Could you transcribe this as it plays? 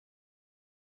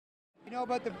You know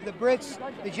about the Brits,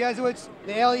 the Jesuits,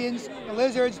 the aliens, the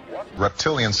lizards.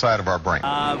 Reptilian side of our brain.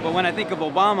 But when I think of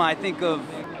Obama, I think of...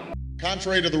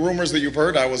 Contrary to the rumors that you've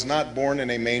heard, I was not born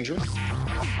in a manger.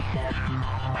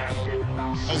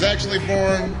 I was actually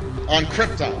born on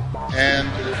Krypton and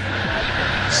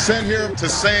sent here to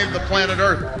save the planet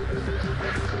Earth.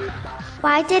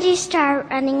 Why did you start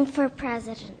running for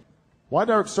president? Why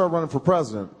did I start running for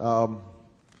president?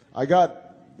 I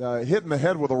got hit in the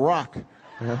head with a rock.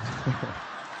 And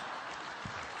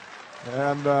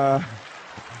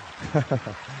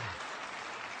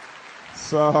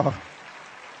so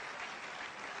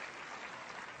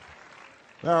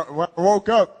now, when I woke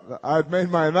up, I'd made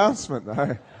my announcement,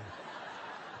 and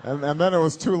then it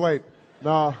was too late.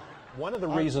 No. One of the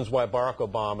reasons why Barack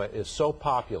Obama is so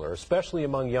popular, especially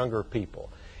among younger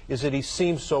people, is that he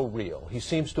seems so real. He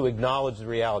seems to acknowledge the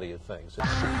reality of things.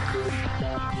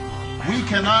 We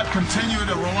cannot continue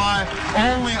to rely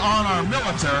only on our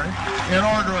military in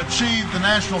order to achieve the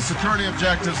national security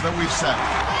objectives that we've set.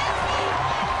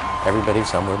 Everybody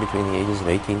somewhere between the ages of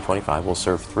 18 and 25 will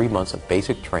serve 3 months of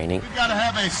basic training. We've got to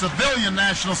have a civilian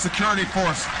national security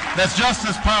force that's just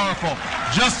as powerful,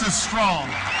 just as strong.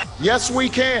 Yes, we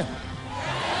can.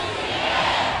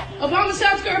 Obama's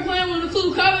healthcare plan will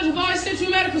include coverage of all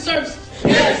essential medical services.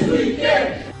 Yes, we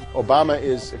can. Obama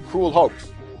is a cruel hoax.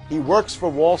 He works for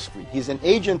Wall Street. He's an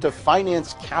agent of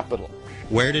finance capital.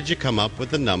 Where did you come up with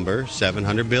the number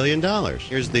 $700 billion?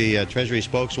 Here's the Treasury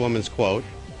spokeswoman's quote.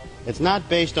 It's not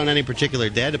based on any particular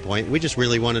data point. We just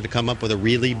really wanted to come up with a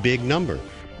really big number.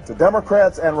 To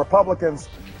Democrats and Republicans.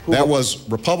 That was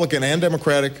Republican and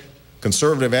Democratic,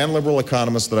 conservative and liberal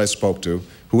economists that I spoke to,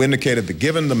 who indicated that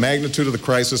given the magnitude of the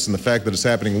crisis and the fact that it's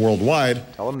happening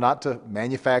worldwide... Tell them not to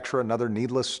manufacture another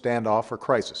needless standoff or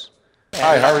crisis.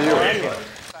 Hi, how are you?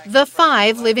 The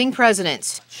 5 living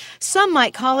presidents. Some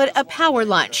might call it a power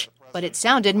lunch, but it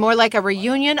sounded more like a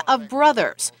reunion of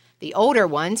brothers, the older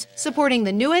ones supporting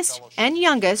the newest and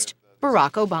youngest,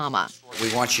 Barack Obama.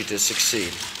 We want you to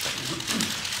succeed.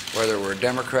 Whether we're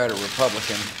Democrat or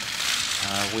Republican,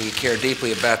 we care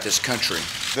deeply about this country.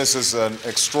 This is an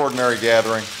extraordinary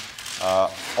gathering.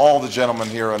 All the gentlemen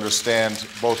here understand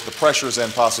both the pressures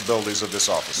and possibilities of this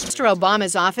office. Mr.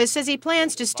 Obama's office says he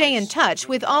plans to stay in touch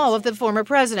with all of the former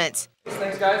presidents.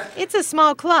 Thanks, guys. It's a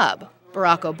small club.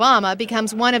 Barack Obama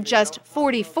becomes one of just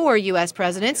 44 U.S.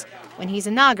 presidents when he's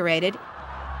inaugurated.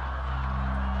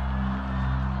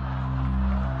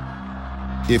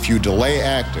 If you delay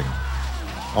acting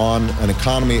on an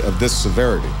economy of this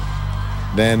severity,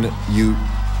 then you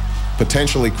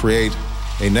potentially create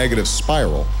a negative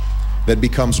spiral that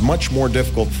becomes much more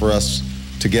difficult for us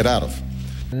to get out of.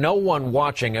 No one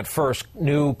watching at first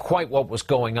knew quite what was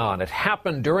going on. It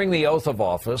happened during the oath of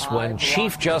office when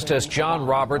Chief Justice John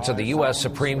Roberts of the U.S.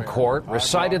 Supreme Court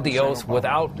recited the oath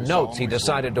without notes. He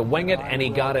decided to wing it, and he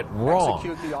got it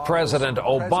wrong. President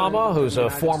Obama, who's a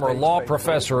former law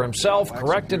professor himself,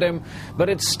 corrected him, but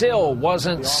it still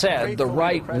wasn't said the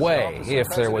right way. If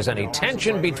there was any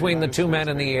tension between the two men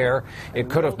in the air, it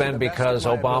could have been because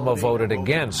Obama voted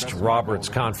against Roberts'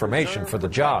 confirmation for the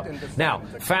job. Now,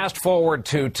 fast forward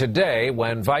to today,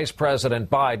 when Vice President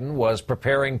Biden was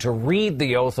preparing to read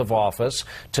the oath of office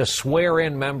to swear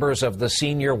in members of the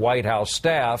senior White House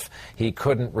staff, he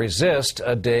couldn't resist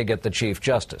a dig at the Chief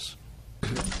Justice.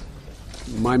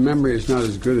 My memory is not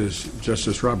as good as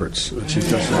Justice Roberts, Chief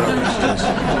Justice Roberts.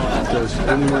 Does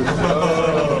anyone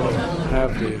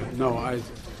have the... No,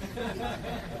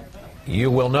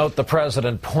 You will note the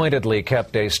president pointedly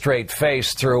kept a straight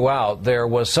face throughout. There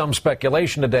was some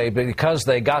speculation today because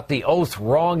they got the oath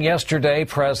wrong yesterday.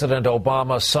 President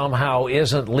Obama somehow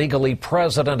isn't legally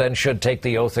president and should take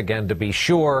the oath again to be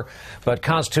sure. But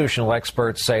constitutional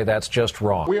experts say that's just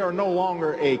wrong. We are no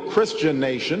longer a Christian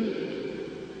nation,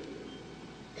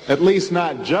 at least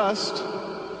not just.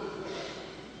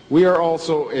 We are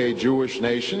also a Jewish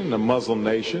nation, a Muslim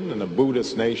nation, and a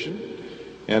Buddhist nation,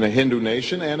 and a Hindu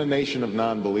nation, and a nation of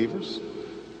non-believers.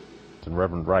 And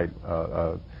Reverend Wright,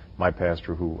 my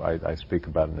pastor, who I speak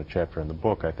about in a chapter in the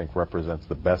book, I think represents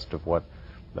the best of what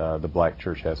the black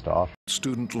church has to offer.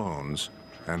 Student loans,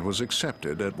 and was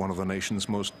accepted at one of the nation's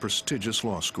most prestigious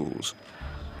law schools,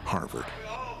 Harvard.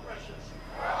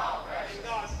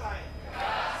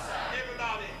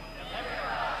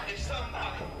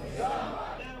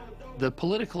 The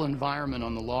political environment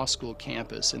on the law school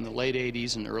campus in the late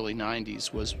 80s and early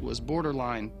 90s was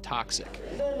borderline toxic.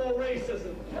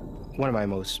 One of my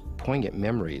most poignant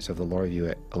memories of the law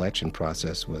review election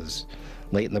process was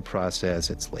late in the process.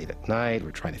 It's late at night.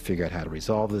 We're trying to figure out how to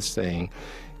resolve this thing.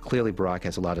 Clearly, Barack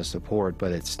has a lot of support,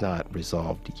 but it's not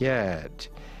resolved yet.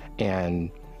 And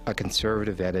a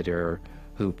conservative editor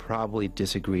who probably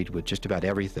disagreed with just about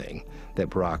everything that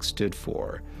Barack stood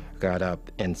for, got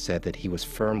up and said that he was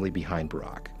firmly behind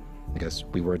Barack. Because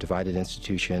we were a divided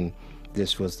institution,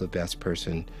 this was the best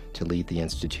person to lead the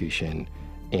institution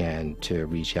and to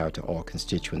reach out to all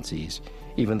constituencies,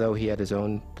 even though he had his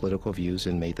own political views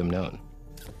and made them known.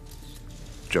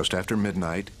 Just after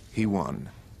midnight, he won.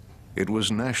 It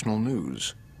was national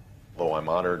news. Although I'm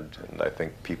honored, and I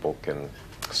think people can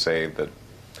say that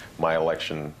my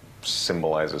election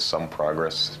symbolizes some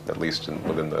progress, at least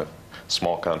within the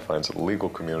small confines of the legal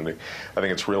community, I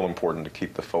think it's real important to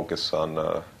keep the focus on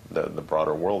the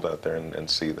broader world out there and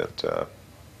see that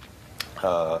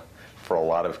for a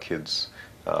lot of kids,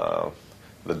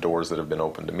 the doors that have been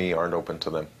open to me aren't open to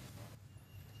them.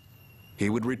 He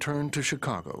would return to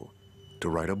Chicago to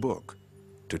write a book,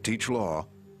 to teach law,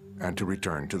 and to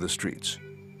return to the streets.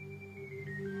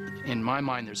 In my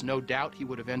mind, there's no doubt he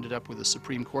would have ended up with a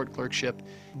Supreme Court clerkship,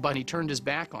 but he turned his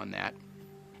back on that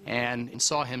and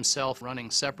saw himself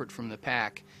running separate from the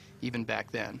pack even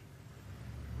back then.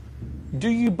 Do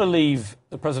you believe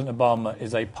that President Obama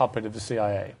is a puppet of the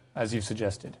CIA, as you've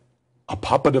suggested? A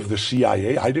puppet of the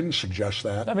CIA? I didn't suggest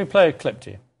that. Let me play a clip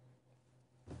to you.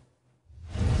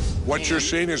 What you're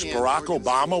saying is Barack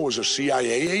Obama was a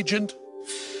CIA agent?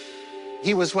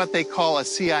 He was what they call a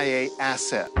CIA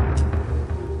asset.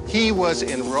 He was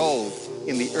enrolled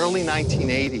in the early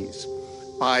 1980s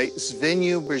by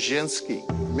Zbigniew Brzezinski.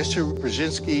 Mr.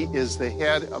 Brzezinski is the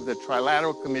head of the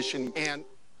Trilateral Commission and...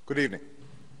 Good evening.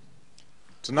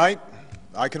 Tonight,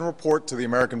 I can report to the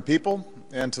American people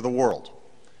and to the world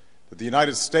that the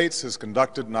United States has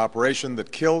conducted an operation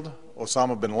that killed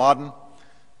Osama bin Laden,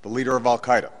 the leader of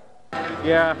Al-Qaeda.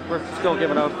 Yeah, we're still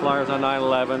giving out flyers on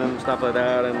 9/11 and stuff like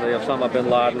that, and the Osama bin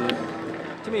Laden.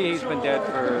 To me, he's been dead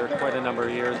for quite a number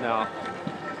of years now.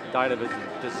 Died of his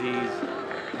disease,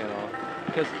 you know.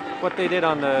 Because what they did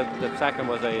on the second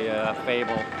was a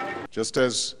fable. Just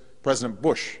as President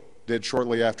Bush did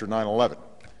shortly after 9/11.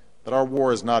 That our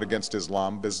war is not against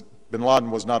Islam. Bin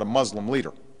Laden was not a Muslim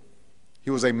leader. He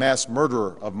was a mass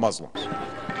murderer of Muslims.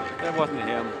 That wasn't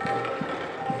him.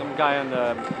 Some guy in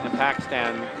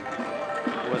Pakistan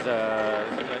was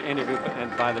interviewed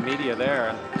by the media there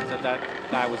and said that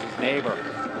guy was his neighbor.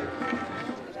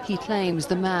 He claims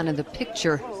the man in the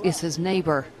picture is his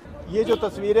neighbor.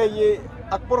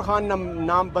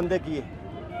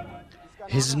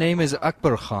 His name is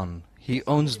Akbar Khan. He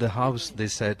owns the house they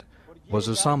said was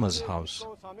Osama's house.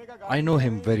 I know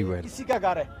him very well. It's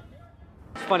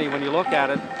funny when you look at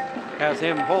it, has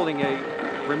him holding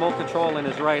a remote control in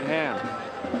his right hand.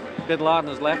 Bin Laden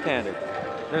is left-handed.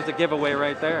 There's the giveaway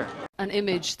right there. An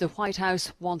image the White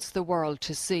House wants the world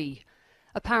to see.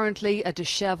 Apparently a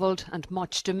disheveled and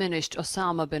much diminished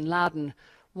Osama bin Laden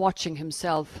watching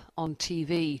himself on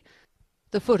TV.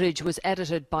 The footage was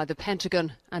edited by the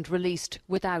Pentagon and released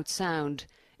without sound.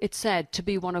 It's said to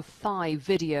be one of 5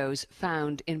 videos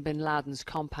found in bin Laden's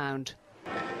compound.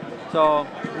 So,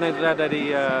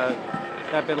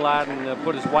 that bin Laden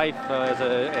put his wife as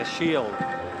a shield.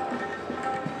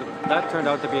 That turned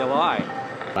out to be a lie.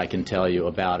 I can tell you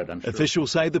about it, I'm sure.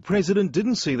 Officials say the president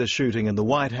didn't see the shooting in the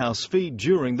White House feed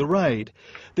during the raid.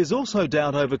 There's also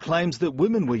doubt over claims that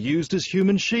women were used as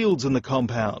human shields in the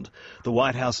compound. The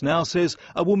White House now says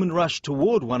a woman rushed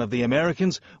toward one of the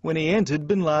Americans when he entered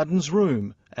bin Laden's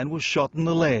room and was shot in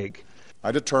the leg.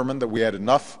 I determined that we had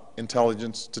enough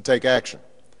intelligence to take action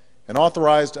and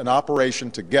authorized an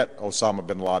operation to get Osama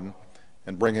bin Laden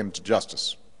and bring him to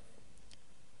justice.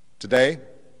 Today,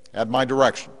 at my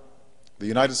direction, the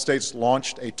United States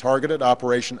launched a targeted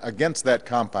operation against that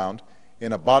compound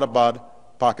in Abbottabad,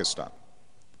 Pakistan.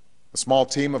 A small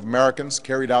team of Americans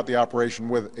carried out the operation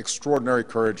with extraordinary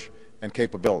courage and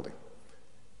capability.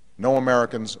 No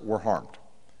Americans were harmed.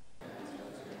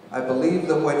 I believe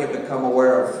that when you become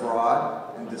aware of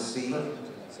fraud and deceit,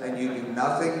 and you do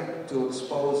nothing to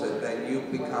expose it, that you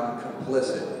become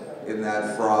complicit in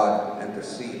that fraud and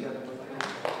deceit.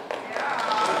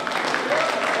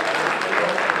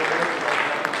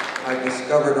 I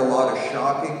discovered a lot of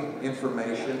shocking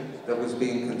information that was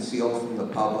being concealed from the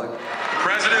public. The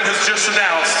president has just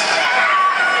announced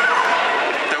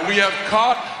that we have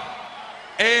caught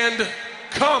and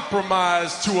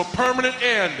compromised to a permanent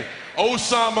end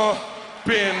Osama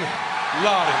bin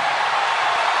Laden.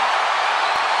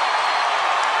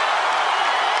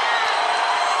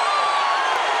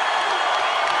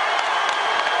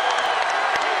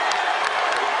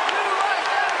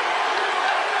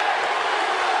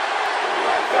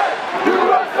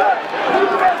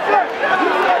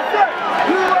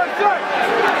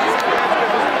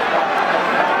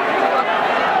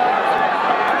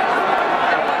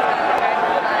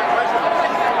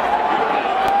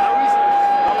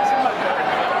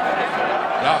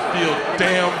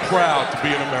 proud to be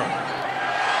an American.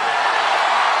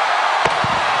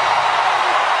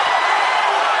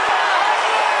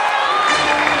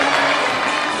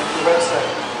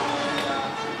 Website.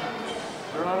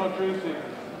 Toronto Truth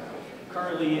Seekers.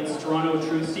 Currently, it's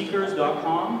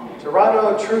TorontoTruthSeekers.com.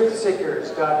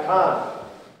 TorontoTruthSeekers.com.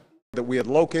 That we had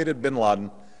located bin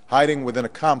Laden hiding within a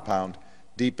compound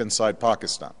deep inside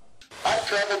Pakistan. I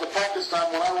traveled to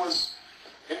Pakistan when I was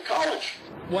in college.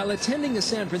 While attending a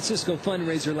San Francisco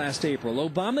fundraiser last April,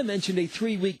 Obama mentioned a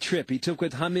 3-week trip he took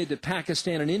with Hamid to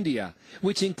Pakistan and India,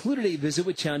 which included a visit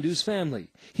with Chandu's family.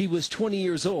 He was 20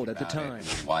 years old at the time.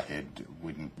 Wahid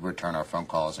wouldn't return our phone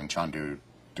calls, and Chandu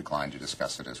declined to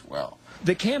discuss it as well.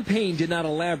 The campaign did not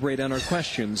elaborate on our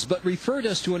questions, but referred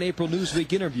us to an April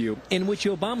Newsweek interview in which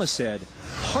Obama said,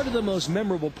 part of the most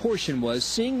memorable portion was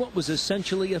seeing what was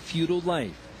essentially a feudal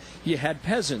life. You had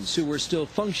peasants who were still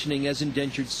functioning as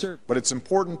indentured servants. But it's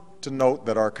important to note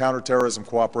that our counterterrorism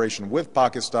cooperation with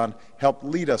Pakistan helped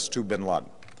lead us to bin Laden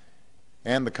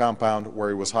and the compound where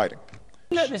he was hiding.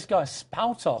 Let this guy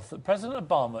spout off that President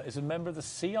Obama is a member of the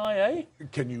CIA?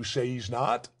 Can you say he's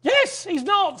not? Yes, he's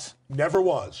not. Never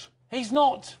was. He's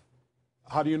not.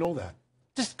 How do you know that?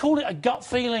 Just call it a gut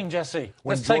feeling, Jesse.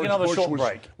 When Let's take another short was,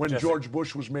 break. When Jesse. George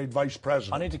Bush was made vice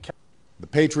president. I need to... The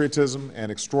patriotism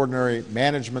and extraordinary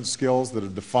management skills that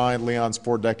have defined Leon's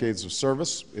 4 decades of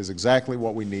service is exactly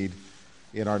what we need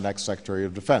in our next Secretary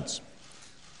of Defense.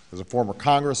 As a former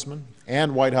congressman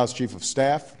and White House Chief of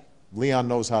Staff, Leon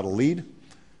knows how to lead,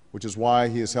 which is why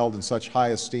he is held in such high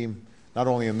esteem, not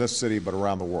only in this city, but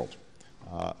around the world.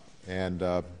 I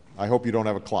hope you don't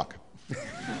have a clock.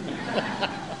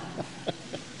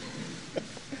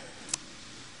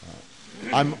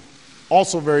 I'm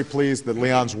also very pleased that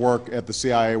Leon's work at the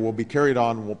CIA will be carried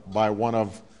on by one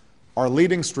of our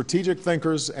leading strategic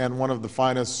thinkers and one of the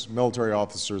finest military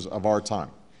officers of our time,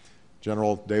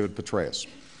 General David Petraeus.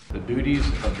 The duties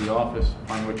of the office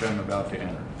on which I'm about to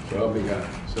enter. So help me God.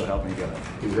 So help me God.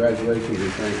 Congratulations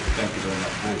and thank you. Thank you very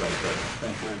much.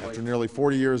 Thank you. After nearly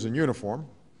 40 years in uniform,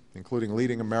 including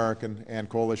leading American and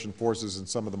coalition forces in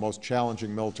some of the most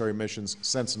challenging military missions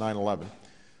since 9/11,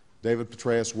 David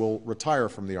Petraeus will retire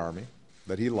from the Army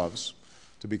that he loves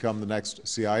to become the next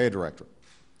CIA director,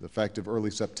 effective early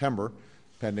September,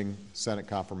 pending Senate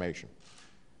confirmation.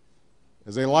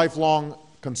 As a lifelong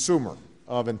consumer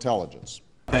of intelligence,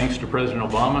 Thanks to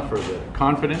President Obama for the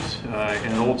confidence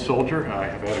in an old soldier. I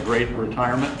have had a great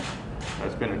retirement.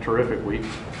 It's been a terrific week.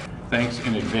 Thanks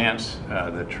in advance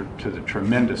to the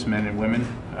tremendous men and women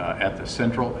at the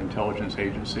Central Intelligence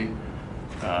Agency.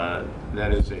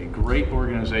 That is a great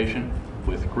organization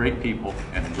with great people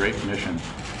and a great mission,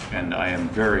 and I am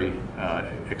very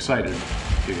excited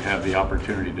to have the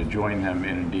opportunity to join them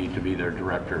and indeed to be their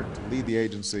director. Lead the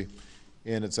agency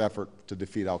in its effort to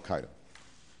defeat al-Qaeda.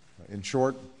 In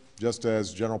short, just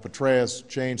as General Petraeus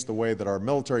changed the way that our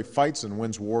military fights and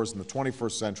wins wars in the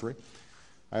 21st century,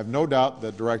 I have no doubt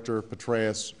that Director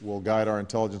Petraeus will guide our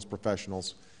intelligence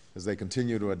professionals as they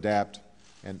continue to adapt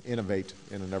and innovate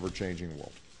in an ever-changing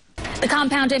world. The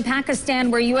compound in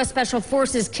Pakistan where U.S. Special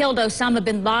Forces killed Osama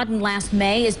bin Laden last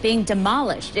May is being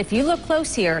demolished. If you look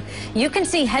close here, you can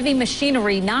see heavy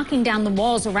machinery knocking down the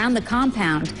walls around the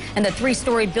compound and the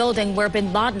 3-story building where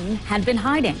bin Laden had been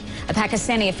hiding. A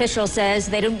Pakistani official says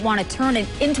they didn't want to turn it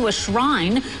into a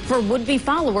shrine for would-be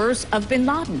followers of bin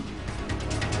Laden.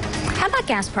 How about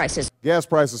gas prices? Gas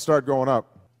prices start going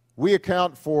up. We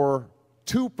account for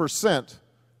 2%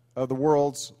 of the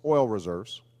world's oil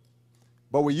reserves,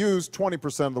 but we use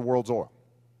 20% of the world's oil.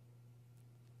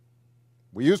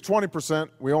 We use 20%,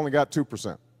 we only got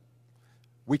 2%.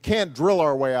 We can't drill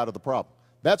our way out of the problem.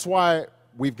 That's why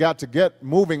we've got to get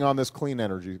moving on this clean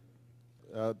energy.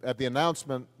 At the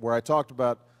announcement where I talked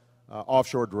about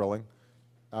offshore drilling,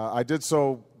 I did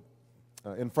so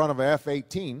in front of a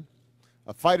F-18,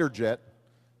 a fighter jet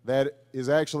that is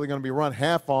actually going to be run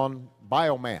half on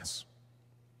biomass.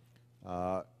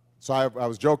 So I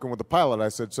was joking with the pilot. I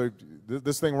said, so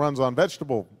this thing runs on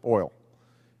vegetable oil.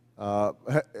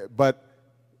 But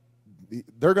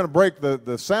they're going to break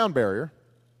the sound barrier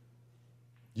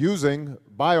using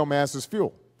biomass as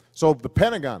fuel. So the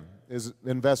Pentagon is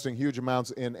investing huge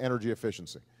amounts in energy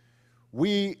efficiency.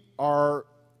 We are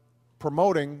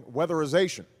promoting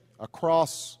weatherization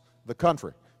across the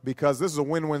country because this is a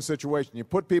win-win situation. You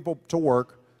put people to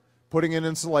work, putting in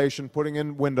insulation, putting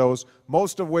in windows,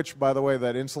 most of which, by the way,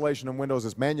 that insulation and windows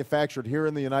is manufactured here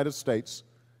in the United States.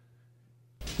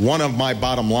 One of my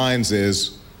bottom lines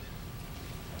is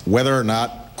whether or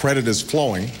not credit is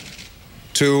flowing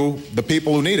to the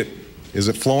people who need it. Is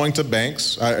it flowing to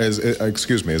banks? Is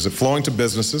it flowing to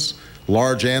businesses,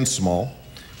 large and small,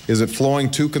 Is it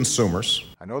flowing to consumers?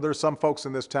 I know there's some folks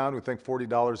in this town who think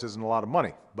 $40 isn't a lot of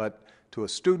money, but to a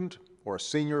student or a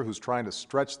senior who's trying to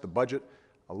stretch the budget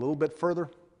a little bit further,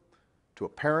 to a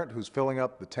parent who's filling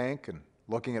up the tank and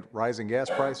looking at rising gas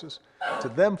prices, to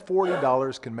them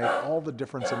 $40 can make all the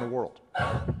difference in the world.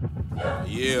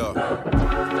 Yeah.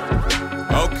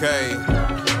 Okay.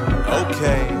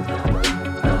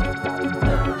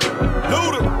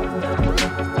 Luda.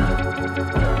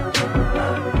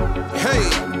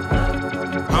 Hey.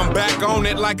 I'm back on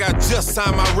it like I just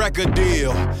signed my record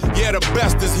deal. Yeah, the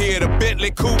best is here. The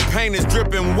Bentley coupe paint is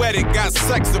dripping wet. It got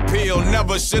sex appeal.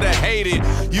 Never should have hated.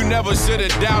 You never should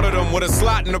have doubted him. With a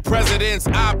slot in the president's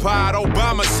iPod,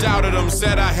 Obama shouted him.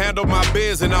 Said I handle my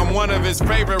biz and I'm one of his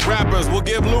favorite rappers. We'll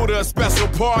give Luda a special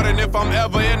pardon if I'm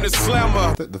ever in the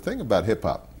slammer. The thing about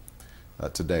hip-hop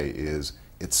today is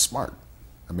it's smart.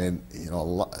 I mean, you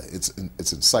know, it's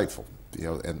insightful. You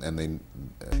know, and they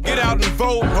get out and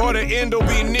vote or the end will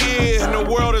be near. And the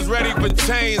world is ready for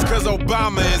change cause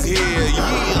Obama is here.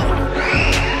 Yeah.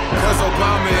 Cause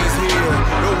Obama is here.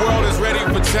 The world is ready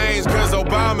for change cause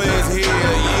Obama is here.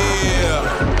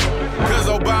 Yeah. Cause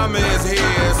Obama is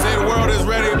here. Say the world is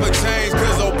ready for change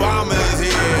cause Obama is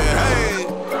here. Hey.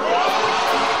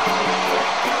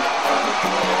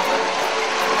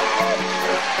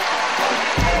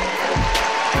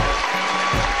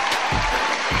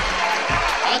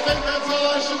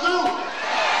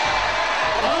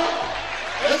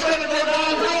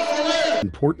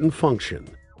 Important function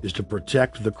is to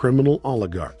protect the criminal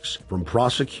oligarchs from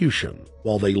prosecution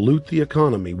while they loot the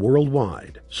economy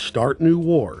worldwide, start new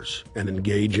wars, and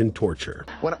engage in torture.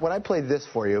 When I played this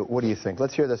for you, what do you think?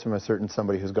 Let's hear this from a certain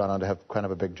somebody who's gone on to have kind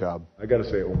of a big job. I got to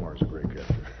say, Omar's a great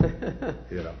character.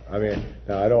 You know, I mean,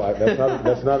 no, I don't.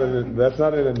 That's not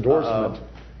an endorsement.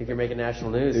 I think you're making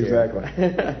national news. Exactly.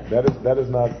 that is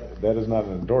not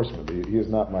an endorsement. He is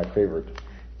not my favorite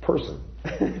person,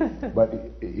 but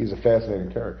he's a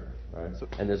fascinating character. Right?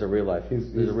 And there's a real life.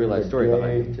 There's a real life story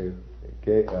behind him too.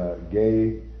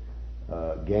 Gay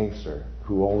gangster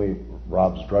who only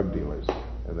robs drug dealers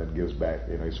and then gives back.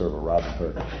 You know, he's sort of a Robin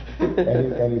Hood,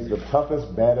 and he's the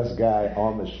toughest, baddest guy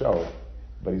on the show,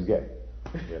 but he's gay.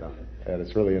 You know, and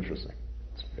it's really interesting.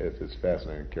 It's a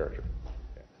fascinating character.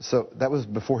 So that was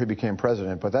before he became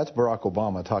president, but that's Barack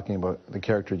Obama talking about the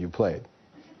character you played.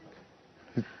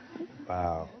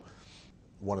 Wow.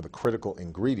 One of the critical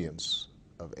ingredients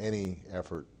of any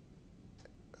effort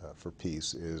for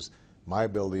peace is my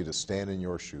ability to stand in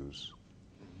your shoes,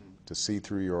 to see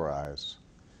through your eyes,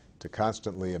 to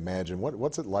constantly imagine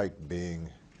what's it like being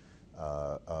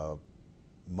a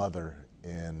mother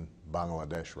in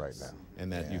Bangladesh right now.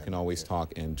 And that you can always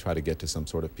talk and try to get to some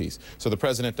sort of peace. So the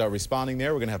president responding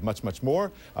there, we're going to have much, much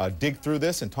more. Dig through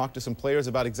this and talk to some players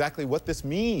about exactly what this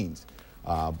means.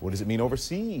 What does it mean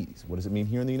overseas? What does it mean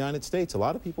here in the United States? A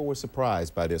lot of people were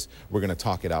surprised by this. We're going to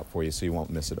talk it out for you so you won't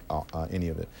miss it, any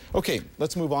of it. Okay,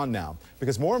 let's move on now,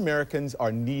 because more Americans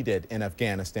are needed in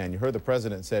Afghanistan. You heard the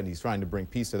president said he's trying to bring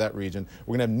peace to that region.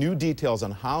 We're going to have new details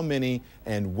on how many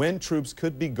and when troops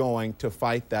could be going to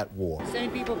fight that war.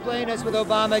 Same people playing us with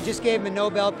Obama just gave him a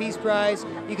Nobel Peace Prize.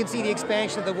 You can see the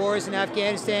expansion of the wars in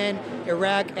Afghanistan,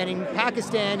 Iraq, and in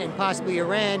Pakistan, and possibly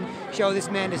Iran show this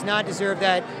man does not deserve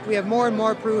that. We have more and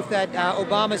more proof that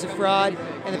Obama's a fraud,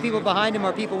 and the people behind him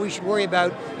are people we should worry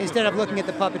about instead of looking at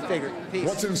the puppet figure. Peace.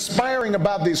 What's inspiring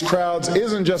about these crowds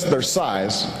isn't just their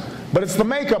size, but it's the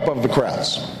makeup of the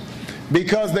crowds,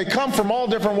 because they come from all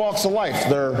different walks of life.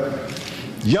 They're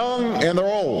young and they're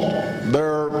old.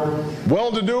 They're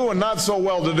well-to-do and not so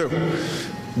well-to-do.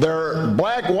 They're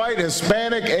black, white,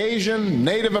 Hispanic, Asian,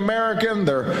 Native American.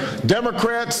 They're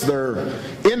Democrats. They're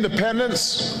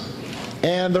independents.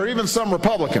 And there are even some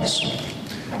Republicans.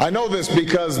 I know this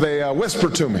because they whisper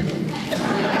to me.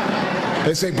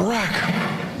 They say, Barack,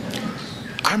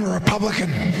 I'm a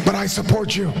Republican, but I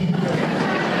support you.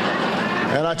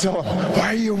 And I tell them, why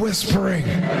are you whispering?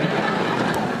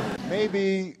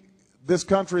 Maybe this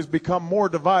country has become more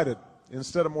divided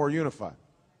instead of more unified.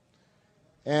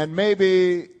 And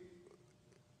maybe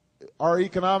our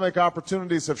economic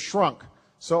opportunities have shrunk,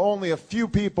 so only a few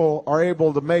people are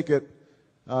able to make it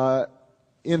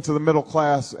into the middle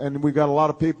class, and we've got a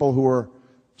lot of people who are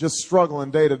just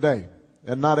struggling day to day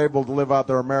and not able to live out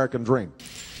their American dream.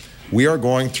 We are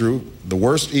going through the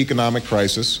worst economic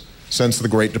crisis since the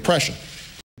Great Depression.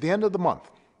 At the end of the month,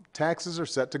 taxes are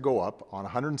set to go up on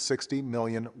 160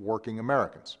 million working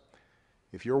Americans.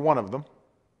 If you're one of them,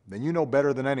 then you know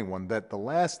better than anyone that the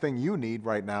last thing you need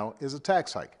right now is a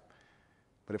tax hike.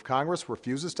 But if Congress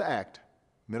refuses to act,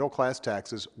 middle-class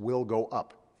taxes will go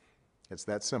up. It's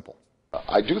that simple.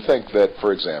 I do think that,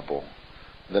 for example,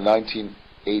 the 19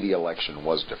 '80 election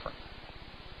was different.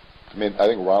 I mean, I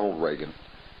think Ronald Reagan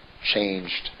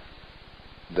changed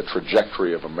the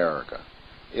trajectory of America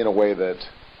in a way that,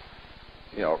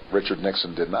 you know, Richard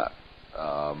Nixon did not,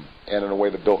 and in a way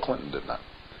that Bill Clinton did not.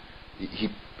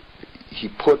 He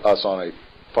put us on a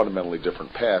fundamentally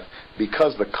different path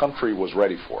because the country was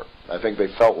ready for it. I think they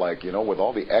felt like, you know, with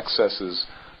all the excesses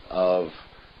of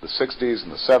the 60s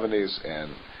and the 70s,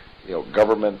 and, you know,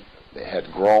 government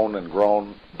had grown and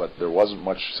grown, but there wasn't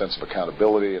much sense of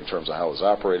accountability in terms of how it was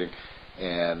operating.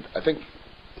 And I think,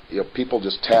 you know, people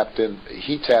just tapped in.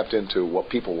 He tapped into what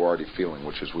people were already feeling,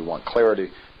 which is we want clarity,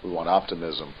 we want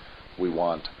optimism, we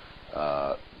want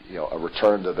you know, a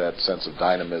return to that sense of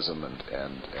dynamism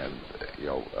and you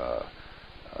know,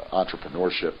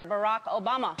 entrepreneurship. Barack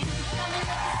Obama.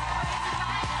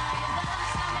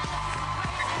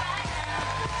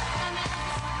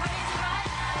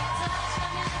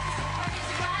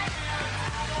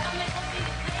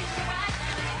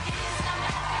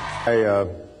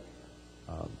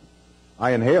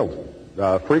 I inhaled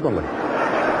frequently.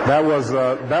 That was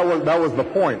the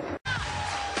point.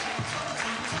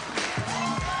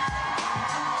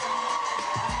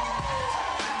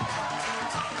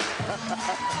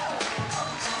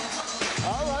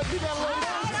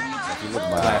 If you look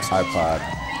at my iPod,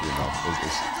 you know,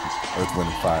 it's Earth, Wind,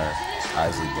 and Fire,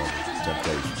 Isley Brothers,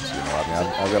 Temptations. You know, I mean,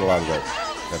 I've got a lot of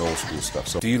that old school stuff.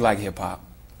 So, do you like hip hop?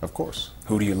 Of course.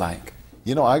 Who do you like?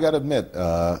 You know, I got to admit,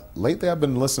 lately I've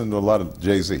been listening to a lot of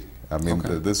Jay-Z. I mean,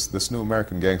 this new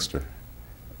American gangster.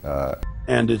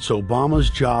 And it's Obama's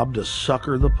job to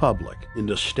sucker the public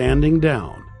into standing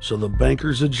down so the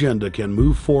bankers' agenda can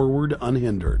move forward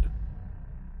unhindered.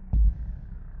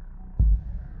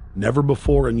 Never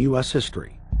before in U.S.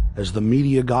 history has the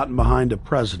media gotten behind a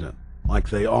president like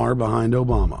they are behind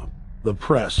Obama. The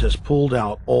press has pulled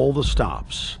out all the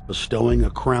stops, bestowing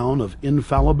a crown of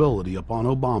infallibility upon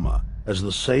Obama as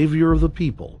the savior of the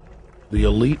people. The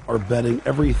elite are betting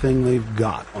everything they've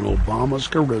got on Obama's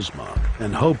charisma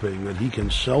and hoping that he can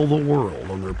sell the world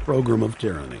on their program of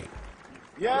tyranny.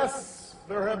 Yes,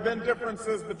 there have been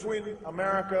differences between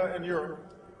America and Europe.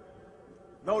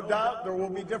 No doubt there will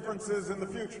be differences in the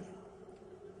future.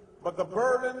 But the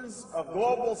burdens of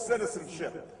global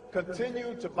citizenship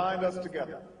continue to bind us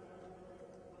together.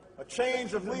 A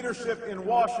change of leadership in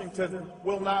Washington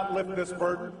will not lift this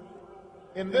burden.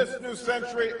 In this new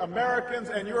century, Americans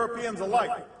and Europeans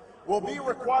alike will be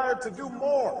required to do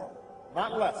more,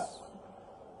 not less.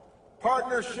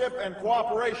 Partnership and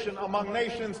cooperation among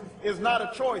nations is not a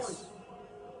choice.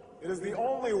 It is the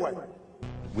only way.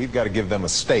 We've got to give them a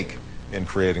stake in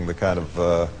creating the kind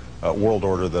of world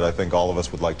order that I think all of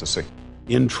us would like to see.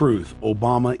 In truth,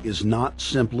 Obama is not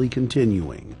simply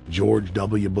continuing George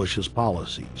W. Bush's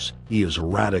policies. He is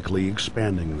radically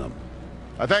expanding them.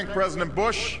 I thank President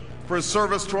Bush for his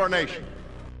service to our nation.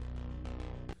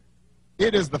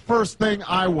 It is the first thing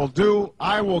I will do.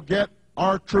 I will get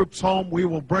our troops home. We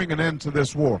will bring an end to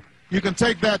this war. You can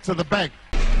take that to the bank.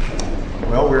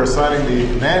 Well, we are signing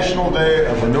the National Day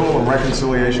of Renewal and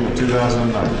Reconciliation of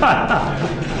 2009.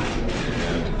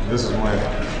 And this is my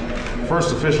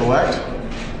first official act.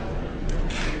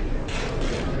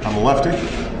 I'm a lefty.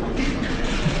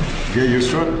 Get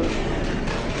used to it.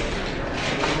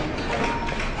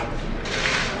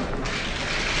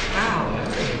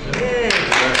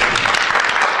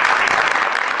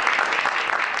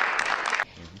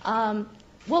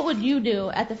 What would you do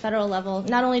at the federal level,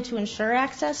 not only to ensure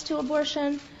access to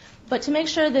abortion, but to make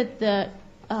sure that the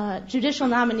judicial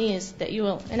nominees that you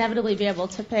will inevitably be able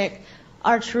to pick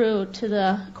are true to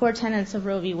the core tenets of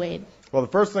Roe v. Wade? Well,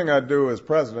 the first thing I'd do as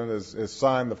president is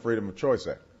sign the Freedom of Choice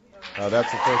Act.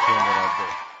 That's the first thing that I'd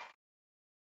do.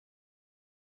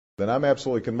 Then I'm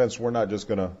absolutely convinced we're not just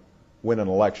going to win an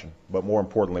election, but more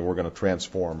importantly, we're going to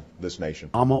transform this nation.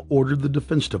 Obama ordered the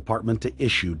Defense Department to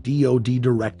issue DoD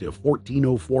Directive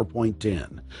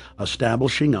 1404.10,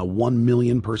 establishing a 1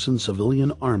 million person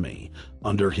civilian army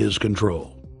under his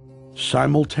control.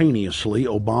 Simultaneously,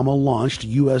 Obama launched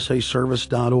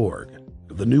USAService.org.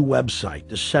 The new website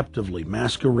deceptively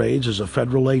masquerades as a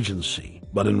federal agency,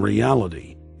 but in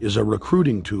reality is a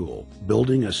recruiting tool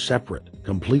building a separate,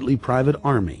 completely private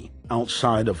army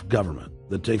outside of government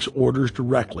that takes orders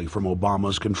directly from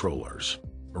Obama's controllers.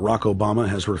 Barack Obama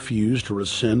has refused to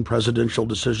rescind Presidential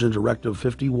Decision Directive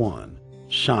 51,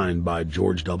 signed by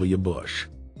George W. Bush.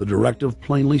 The directive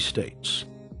plainly states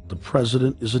the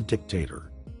president is a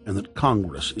dictator and that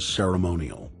Congress is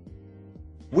ceremonial.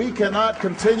 We cannot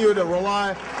continue to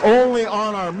rely only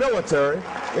on our military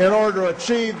in order to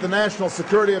achieve the national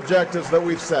security objectives that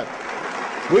we've set.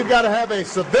 We've got to have a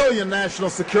civilian national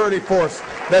security force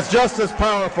that's just as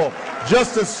powerful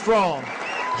just as strong,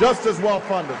 just as well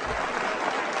funded.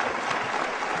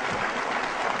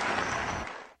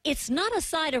 It's not a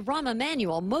side of Rahm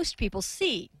Emanuel most people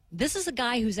see. This is a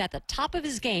guy who's at the top of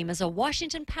his game as a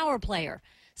Washington power player,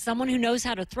 someone who knows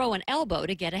how to throw an elbow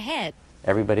to get ahead.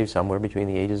 Everybody somewhere between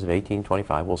the ages of 18 and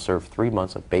 25 will serve 3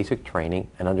 months of basic training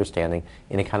and understanding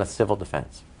in a kind of civil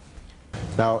defense.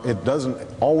 Now, it doesn't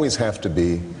always have to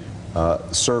be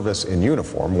service in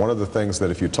uniform. One of the things that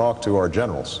if you talk to our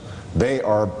generals, they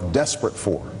are desperate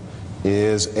for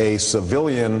is a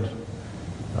civilian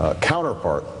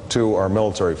counterpart to our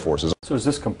military forces. So is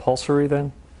this compulsory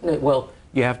then? Well,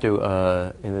 you have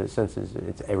to, in a sense,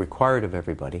 it's required of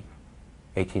everybody,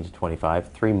 18 to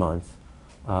 25, 3 months.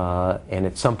 And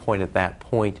at some point at that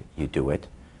point, you do it.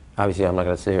 Obviously, I'm not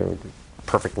going to say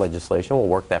perfect legislation. We'll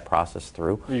work that process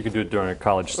through. You could do it during a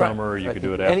college summer, or you could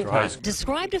do it after high school.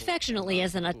 Described affectionately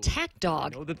as an attack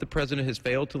dog, I know that the president has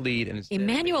failed to lead, and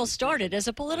Emanuel started as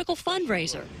a political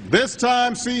fundraiser. This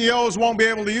time, CEOs won't be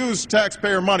able to use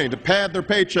taxpayer money to pad their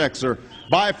paychecks or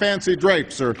buy fancy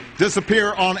drapes or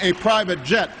disappear on a private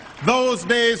jet. Those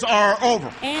days are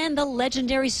over. And the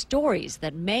legendary stories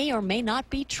that may or may not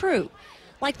be true,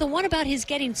 like the one about his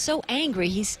getting so angry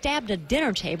he stabbed a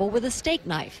dinner table with a steak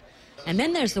knife. And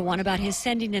then there's the one about his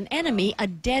sending an enemy a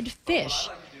dead fish.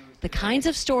 The kinds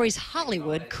of stories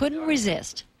Hollywood couldn't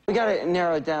resist. We got to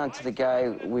narrow it down to the guy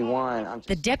we want.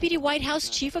 The Deputy White House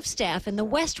Chief of Staff in the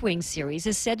West Wing series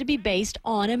is said to be based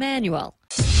on Emanuel.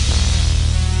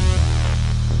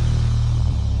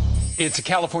 It's a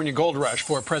California gold rush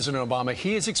for President Obama.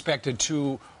 He is expected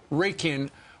to rake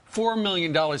in $4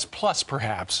 million plus,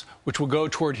 perhaps, which will go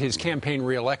toward his campaign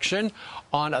re-election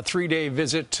on a 3-day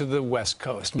visit to the West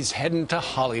Coast. He's heading to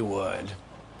Hollywood.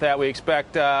 That we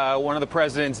expect one of the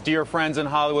president's dear friends in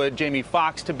Hollywood, Jamie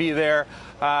Foxx, to be there.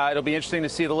 It'll be interesting to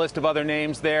see the list of other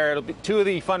names there. Two of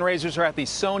the fundraisers are at the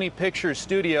Sony Pictures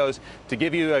Studios to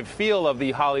give you a feel of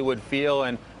the Hollywood feel,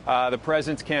 and the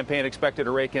president's campaign expected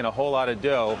to rake in a whole lot of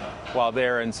dough while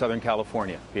they're in Southern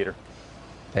California. Peter.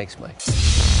 Thanks, Mike.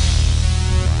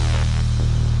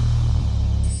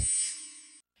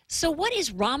 So what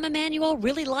is Rahm Emanuel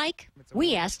really like?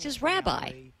 We asked his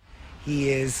rabbi. He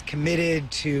is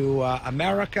committed to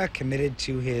America, committed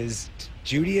to his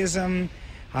Judaism,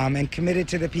 and committed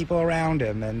to the people around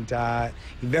him. And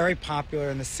he's very popular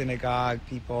in the synagogue.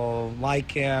 People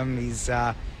like him. He's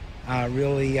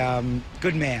really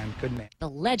good man, good man. The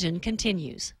legend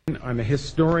continues. I'm a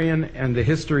historian and the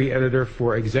history editor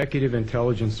for Executive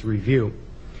Intelligence Review.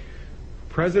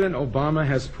 President Obama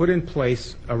has put in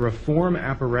place a reform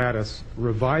apparatus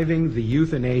reviving the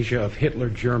euthanasia of Hitler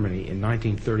Germany in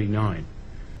 1939.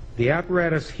 The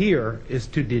apparatus here is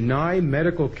to deny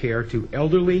medical care to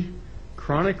elderly,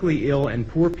 chronically ill, and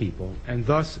poor people, and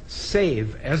thus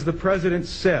save, as the president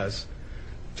says,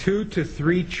 $2 to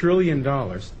 $3 trillion.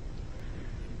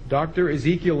 Dr.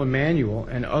 Ezekiel Emanuel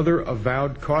and other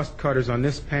avowed cost cutters on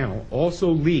this panel also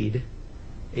lead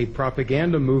a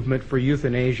propaganda movement for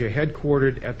euthanasia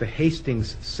headquartered at the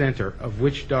Hastings Center, of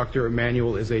which Dr.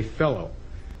 Emanuel is a fellow.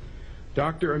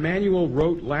 Dr. Emanuel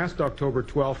wrote last October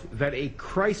 12th that a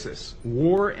crisis,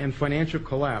 war, and financial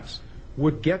collapse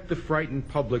would get the frightened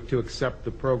public to accept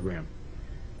the program.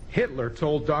 Hitler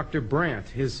told Dr.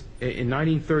 Brandt in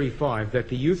 1935 that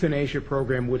the euthanasia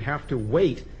program would have to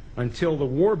wait until the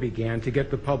war began to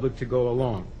get the public to go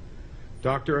along.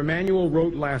 Dr. Emanuel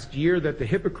wrote last year that the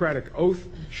Hippocratic Oath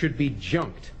should be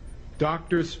junked.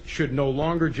 Doctors should no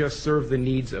longer just serve the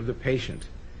needs of the patient.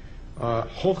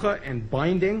 Hoche and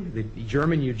Binding, the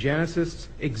German eugenicists,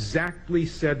 exactly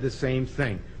said the same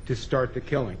thing to start the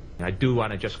killing. I do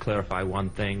want to just clarify one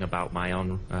thing about my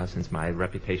own, since my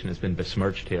reputation has been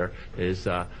besmirched here, is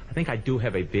I think I do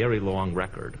have a very long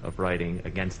record of writing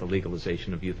against the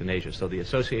legalization of euthanasia. So the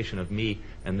association of me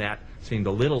and that seemed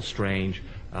a little strange,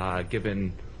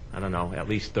 given, I don't know, at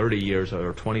least 30 years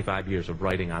or 25 years of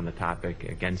writing on the topic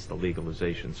against the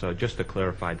legalization. So just to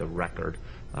clarify the record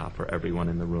for everyone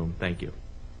in the room. Thank you.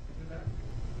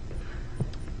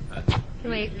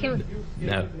 Wait, No.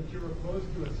 That you're opposed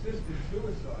to assisted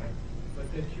suicide,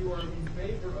 but that you are in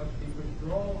favor of the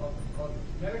withdrawal of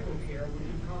medical care, which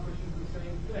accomplishes the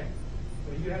same thing.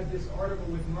 So you had this article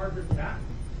with Margaret Thatcher,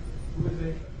 who is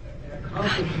an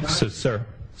accomplished...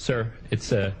 Sir,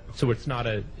 it's not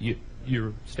a...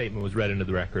 your statement was read into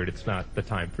the record. It's not the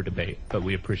time for debate, but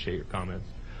we appreciate your comments.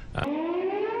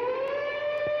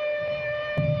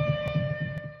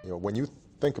 When you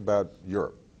think about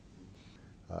Europe,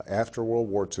 after World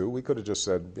War II, we could have just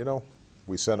said, you know,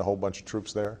 we sent a whole bunch of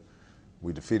troops there,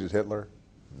 we defeated Hitler,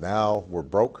 now we're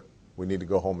broke, we need to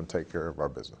go home and take care of our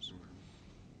business.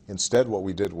 Instead, what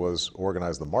we did was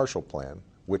organize the Marshall Plan,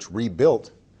 which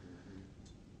rebuilt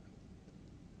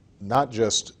not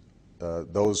just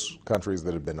those countries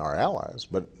that had been our allies,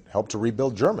 but helped to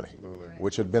rebuild Germany,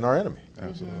 which had been our enemy.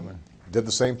 Absolutely. Did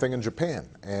the same thing in Japan.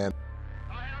 And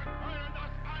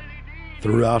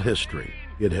throughout history,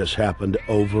 it has happened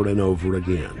over and over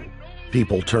again.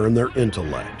 People turn their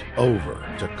intellect over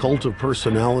to cult of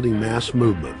personality mass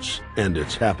movements, and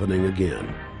it's happening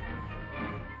again.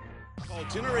 Called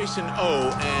Generation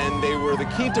O, and they were the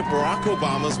key to Barack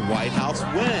Obama's White House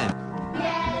win.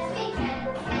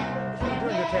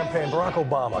 During the campaign, Barack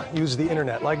Obama used the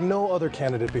internet like no other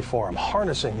candidate before him,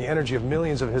 harnessing the energy of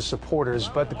millions of his supporters.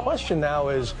 But the question now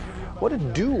is, what to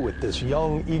do with this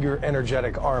young, eager,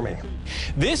 energetic army?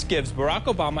 This gives Barack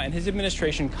Obama and his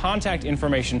administration contact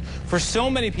information for so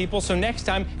many people, so next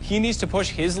time he needs to push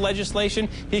his legislation,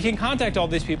 he can contact all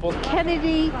these people.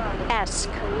 Kennedy-esque.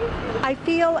 I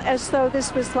feel as though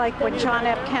this was like when John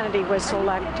F. Kennedy was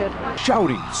elected.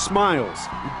 Shouting, smiles,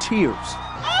 and tears.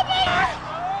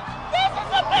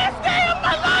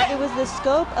 It was the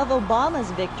scope of Obama's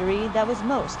victory that was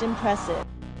most impressive.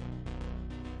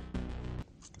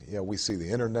 Yeah, we see the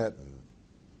internet and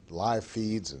live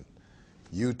feeds and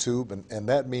YouTube, and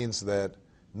that means that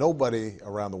nobody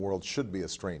around the world should be a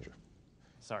stranger.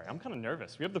 Sorry, I'm kind of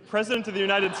nervous. We have the President of the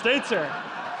United States here.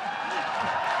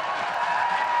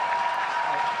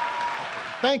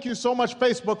 Thank you so much,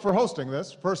 Facebook, for hosting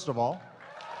this, first of all.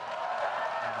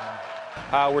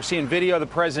 We're seeing video of the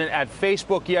president at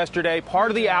Facebook yesterday,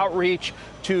 part of the outreach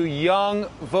to young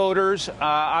voters.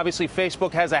 Obviously,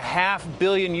 Facebook has 500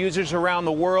 million users around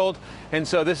the world, and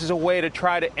so this is a way to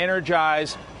try to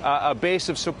energize a base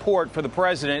of support for the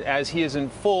president as he is in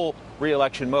full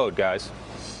re-election mode, guys.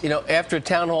 You know, after a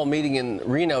town hall meeting in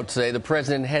Reno today, the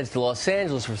president heads to Los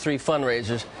Angeles for 3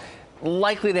 fundraisers,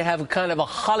 likely to have a kind of a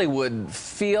Hollywood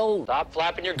feel. Stop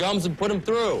flapping your gums and put him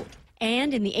through.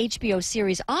 And in the HBO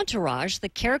series Entourage, the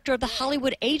character of the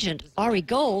Hollywood agent, Ari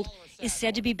Gold, is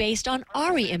said to be based on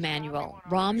Ari Emanuel,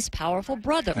 Rahm's powerful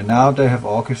brother. And now they have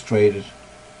orchestrated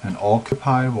an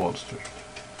Occupy Wall Street.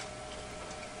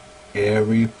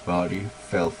 Everybody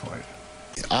fell for it.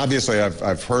 Obviously,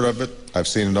 I've heard of it. I've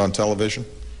seen it on television.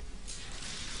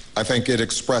 I think it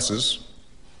expresses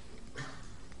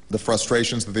the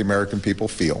frustrations that the American people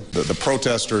feel. The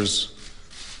protesters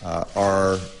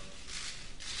are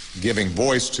giving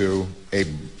voice to a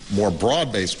more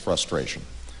broad-based frustration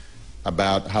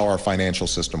about how our financial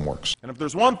system works. And if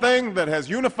there's one thing that has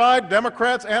unified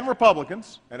Democrats and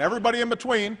Republicans, and everybody in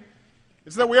between,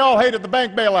 it's that we all hated the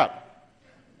bank bailout.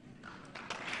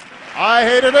 I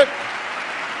hated it.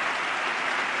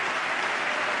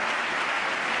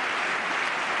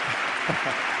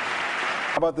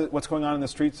 How about what's going on in the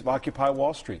streets of Occupy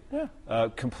Wall Street? Yeah.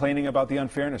 Complaining about the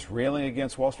unfairness, railing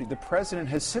against Wall Street. The president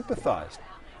has sympathized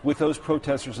with those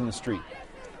protesters in the street.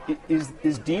 Is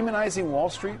demonizing Wall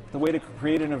Street the way to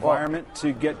create an environment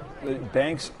to get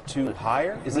banks to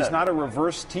hire? Is this not a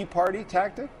reverse Tea Party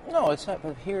tactic? No, it's not.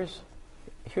 But here's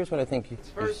what I think you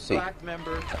see. Black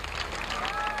member.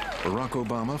 Barack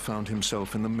Obama found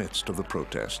himself in the midst of the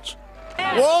protests.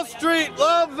 Wall Street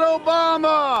loves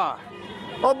Obama.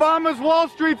 Obama's Wall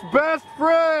Street's best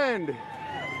friend.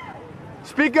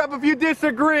 Speak up if you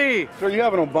disagree. So you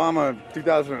have an Obama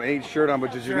 2008 shirt on,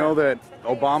 but did you know that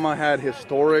Obama had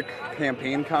historic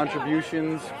campaign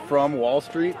contributions from Wall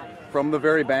Street, from the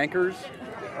very bankers?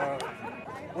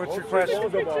 What's your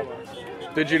question?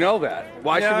 Did you know that?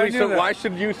 Why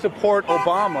should you support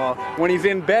Obama when he's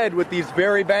in bed with these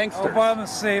very banksters? Obama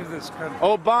saved this country.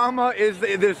 Obama is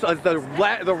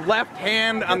the left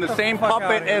hand on the same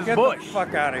puppet as Bush. Get the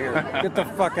fuck out of here. Get the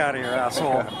fuck out of here,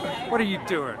 asshole. What are you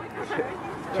doing?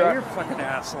 You're a fucking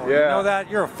asshole. Yeah. You know that?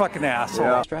 You're a fucking asshole.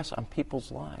 Yeah. Stress on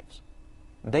people's lives.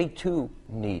 They too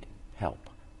need help.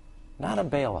 Not a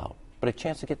bailout, but a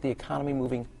chance to get the economy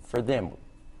moving for them.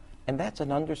 And that's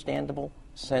an understandable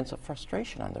sense of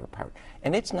frustration on their part.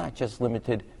 And it's not just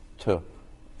limited to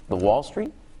the Wall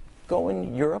Street. Go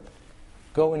in Europe,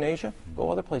 go in Asia,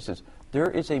 go other places. There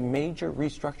is a major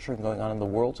restructuring going on in the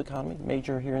world's economy,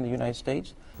 major here in the United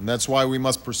States. And that's why we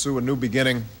must pursue a new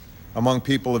beginning among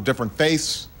people of different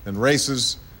faiths and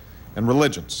races and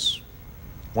religions,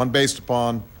 one based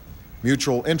upon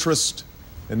mutual interest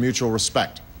and mutual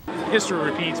respect. History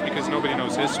repeats because nobody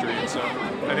knows history, and so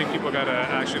I think people got to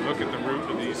actually look at the root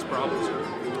of these problems.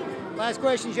 Last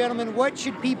question, gentlemen. What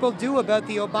should people do about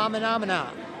the Obamanomenon,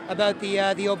 about the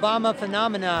Obama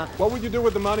phenomena? What would you do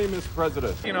with the money, Mr.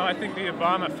 President? You know, I think the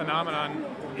Obama phenomenon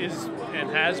is and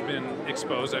has been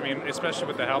exposed. I mean, especially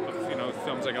with the help of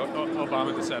films like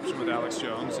Obama Deception with Alex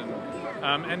Jones,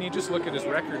 and you just look at his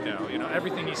record now.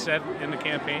 Everything he said in the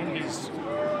campaign, he's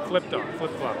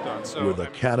flip-flopped on. So with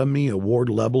Academy Award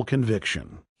level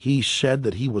conviction, he said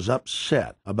that he was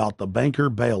upset about the banker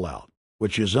bailout,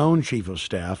 which his own chief of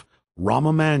staff, Rahm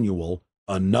Emanuel,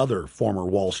 another former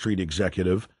Wall Street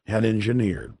executive, had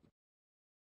engineered.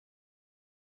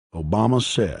 Obama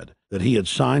said that he had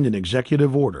signed an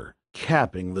executive order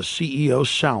capping the CEO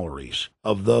salaries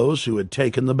of those who had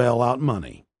taken the bailout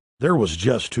money. There was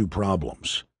just two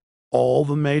problems. All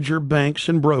the major banks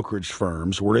and brokerage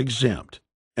firms were exempt,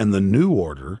 and the new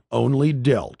order only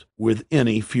dealt with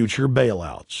any future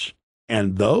bailouts,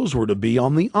 and those were to be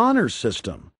on the honor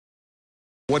system.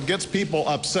 What gets people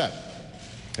upset,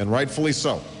 and rightfully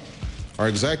so, are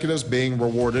executives being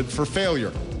rewarded for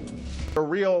failure. If a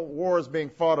real war is being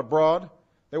fought abroad,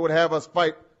 they would have us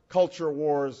fight culture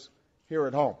wars here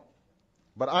at home.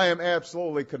 But I am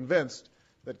absolutely convinced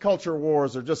that culture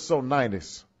wars are just so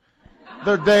 90s.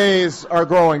 Their days are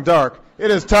growing dark.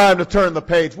 It is time to turn the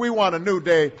page. We want a new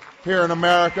day here in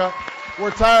America.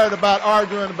 We're tired about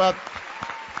arguing about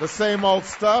the same old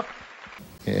stuff.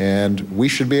 And we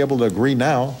should be able to agree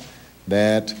now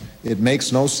that it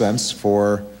makes no sense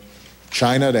for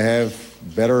China to have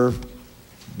better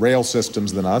rail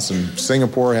systems than us, and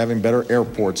Singapore having better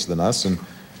airports than us. And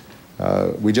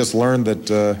we just learned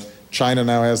that China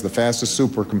now has the fastest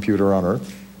supercomputer on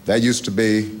Earth. That used to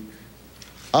be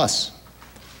us.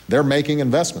 They're making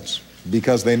investments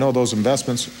because they know those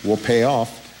investments will pay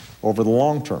off over the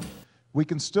long term. We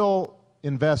can still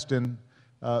invest in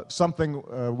something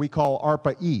we call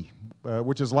ARPA-E,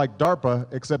 which is like DARPA,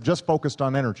 except just focused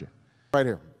on energy. Right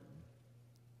here.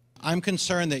 I'm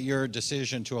concerned that your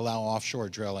decision to allow offshore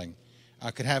drilling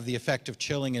could have the effect of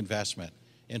chilling investment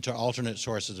into alternate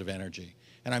sources of energy.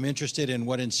 And I'm interested in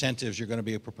what incentives you're going to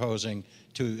be proposing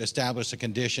to establish the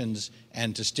conditions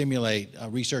and to stimulate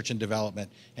research and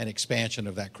development and expansion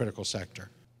of that critical sector.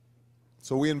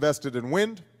 So we invested in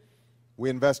wind,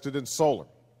 we invested in solar,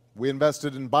 we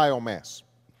invested in biomass,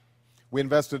 we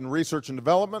invested in research and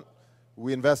development,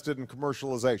 we invested in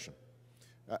commercialization,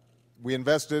 we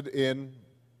invested in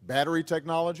battery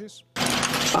technologies.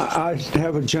 I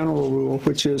have a general rule,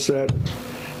 which is that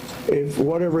if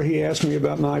whatever he asks me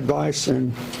about my advice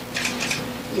and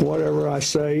whatever I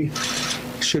say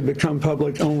should become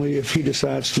public only if he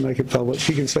decides to make it public.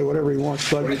 He can say whatever he wants,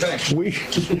 but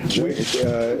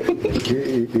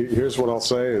here's what I'll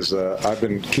say is I've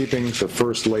been keeping the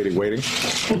First Lady waiting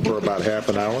for about half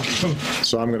an hour,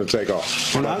 so I'm going to take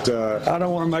off. But, I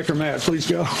don't want to make her mad. Please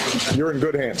go. You're in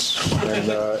good hands,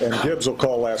 and Gibbs will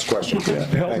call last question. Yeah,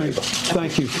 help me.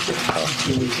 Thank you.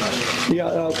 Yeah,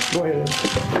 go ahead.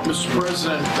 Mr.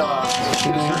 President, is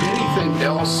there anything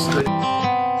else that...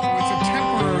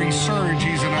 surge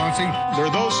he's announcing. There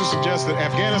are those who suggest that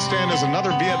Afghanistan is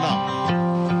another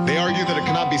Vietnam. They argue that it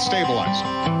cannot be stabilized,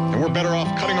 and we're better off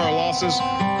cutting our losses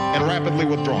and rapidly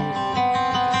withdrawing.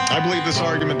 I believe this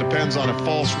argument depends on a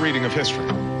false reading of history.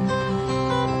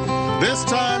 This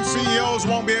time, CEOs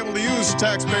won't be able to use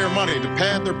taxpayer money to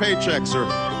pad their paychecks or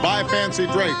buy fancy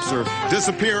drapes or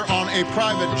disappear on a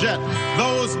private jet.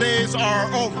 Those days are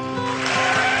over.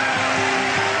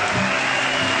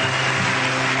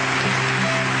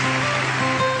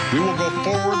 We will go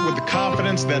forward with the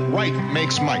confidence that right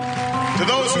makes might. To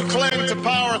those who cling to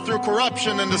power through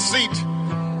corruption and deceit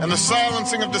and the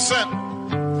silencing of dissent,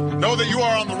 know that you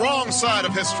are on the wrong side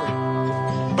of history,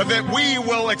 but that we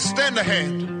will extend a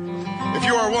hand if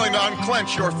you are willing to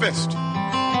unclench your fist.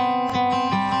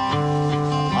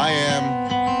 I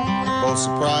am both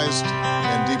surprised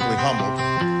and deeply humbled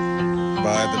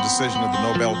by the decision of the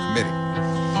Nobel Committee.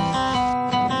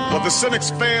 What the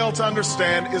cynics fail to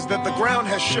understand is that the ground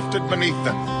has shifted beneath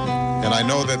them. And I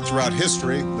know that throughout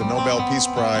history, the Nobel Peace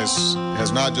Prize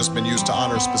has not just been used to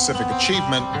honor specific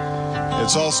achievement,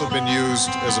 it's also been used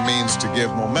as a means to give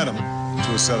momentum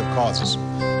to a set of causes.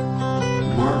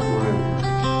 Mark my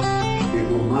words,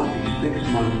 it will not be 6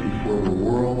 months before the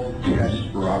world tests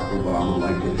Barack Obama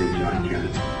like they did John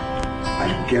Kennedy.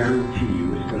 I guarantee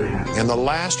you it's going to happen. In the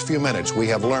last few minutes, we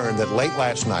have learned that late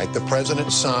last night, the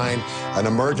president signed an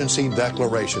emergency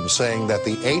declaration saying that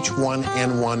the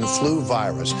H1N1 flu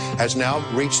virus has now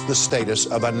reached the status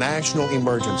of a national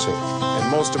emergency. And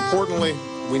most importantly,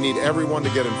 we need everyone to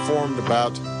get informed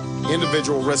about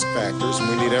individual risk factors, and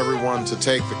we need everyone to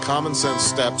take the common sense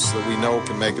steps that we know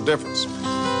can make a difference.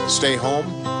 Stay home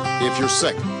if you're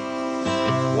sick.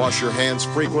 Wash your hands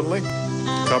frequently.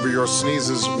 Cover your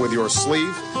sneezes with your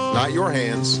sleeve, not your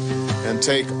hands, and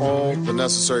take all the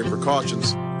necessary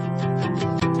precautions.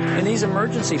 And these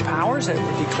emergency powers that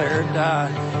were declared,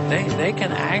 they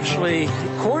can actually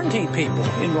quarantine people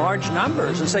in large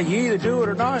numbers and say, you either do it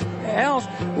or not, else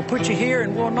we'll put you here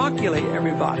and we'll inoculate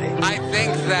everybody. I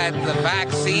think that the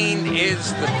vaccine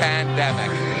is the pandemic.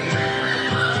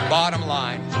 Bottom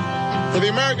line. For the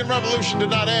American Revolution did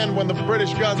not end when the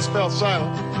British guns fell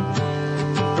silent.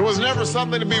 It was never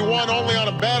something to be won only on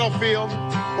a battlefield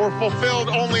or fulfilled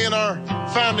only in our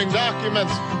founding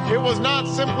documents. It was not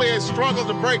simply a struggle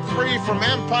to break free from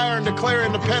empire and declare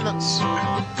independence.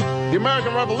 The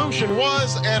American Revolution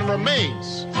was and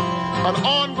remains an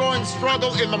ongoing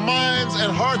struggle in the minds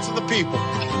and hearts of the people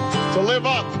to live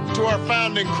up to our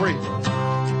founding creed.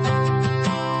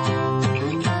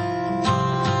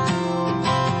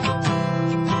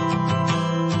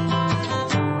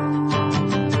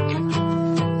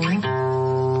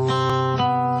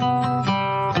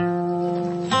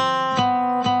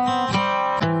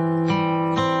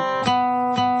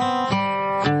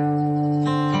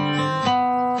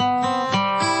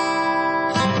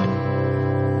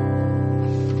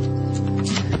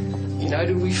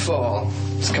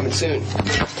 Soon.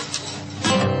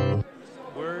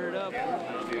 Word up.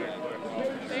 Canada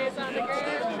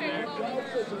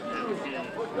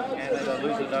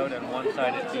loses out in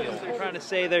one-sided deal. They're trying to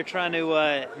say they're trying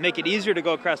to make it easier to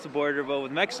go across the border, but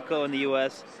with Mexico and the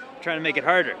U.S., trying to make it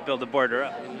harder, build the border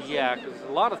up. Yeah, because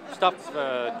a lot of stuff,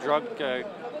 drug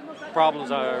problems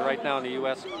right now in the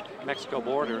U.S.-Mexico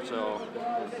border, so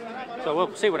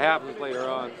we'll see what happens later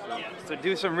on. So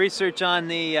do some research on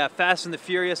the Fast and the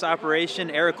Furious operation.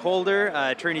 Eric Holder,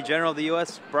 Attorney General of the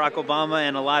U.S., Barack Obama,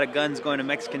 and a lot of guns going to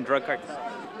Mexican drug cartels.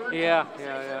 Yeah,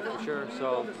 for sure.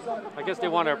 So I guess they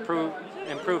want to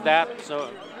improve that so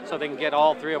they can get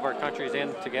all three of our countries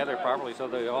in together properly so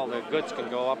that all the goods can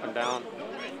go up and down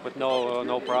with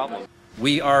no problem.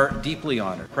 We are deeply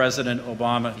honored. President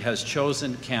Obama has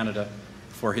chosen Canada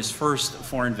for his first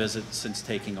foreign visit since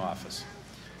taking office.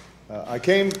 I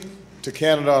came to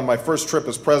Canada on my first trip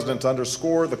as president to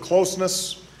underscore the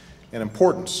closeness and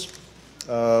importance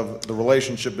of the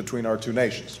relationship between our two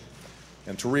nations,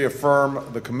 and to reaffirm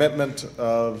the commitment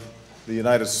of the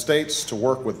United States to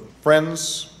work with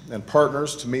friends and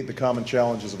partners to meet the common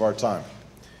challenges of our time.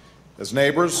 As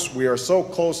neighbors, we are so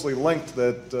closely linked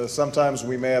that sometimes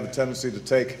we may have a tendency to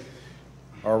take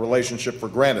our relationship for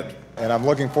granted. And I'm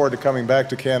looking forward to coming back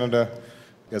to Canada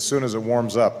as soon as it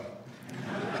warms up.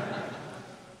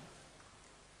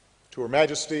 To Her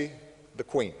Majesty, the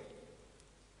Queen,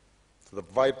 to the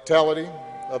vitality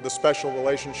of the special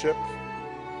relationship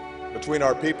between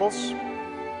our peoples,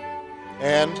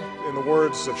 and, in the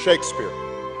words of Shakespeare,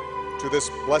 to this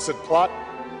blessed plot,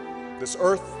 this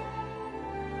earth,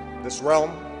 this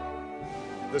realm,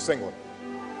 this England,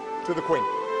 to the Queen.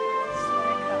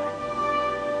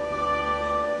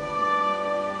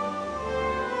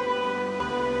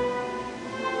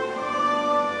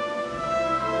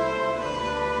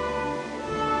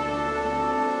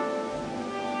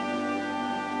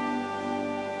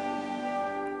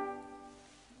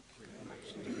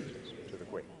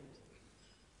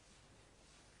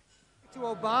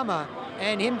 Obama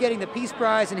and him getting the Peace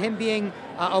Prize and him being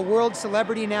a world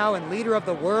celebrity now and leader of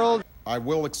the world. I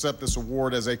will accept this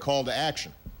award as a call to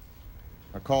action,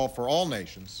 a call for all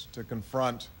nations to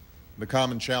confront the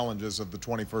common challenges of the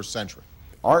 21st century.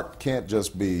 Art can't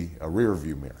just be a rear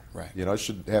view mirror. Right. You know, it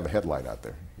should have a headlight out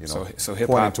there, you know, so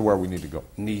pointing to where we need to go.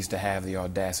 Needs to have the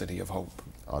audacity of hope.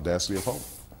 Audacity of hope.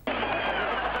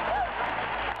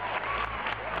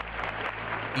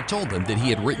 He told them that he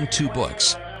had written 2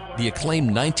 books, the acclaimed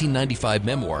 1995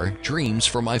 memoir, Dreams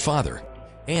for My Father,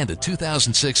 and the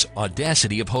 2006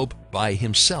 Audacity of Hope by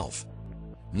himself.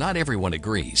 Not everyone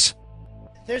agrees.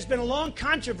 There's been a long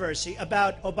controversy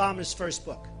about Obama's first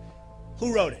book.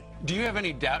 Who wrote it? Do you have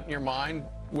any doubt in your mind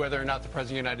whether or not the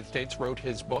President of the United States wrote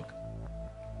his book?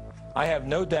 I have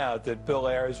no doubt that Bill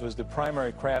Ayers was the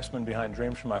primary craftsman behind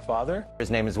Dreams from My Father.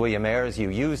 His name is William Ayers.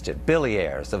 You used it. Billy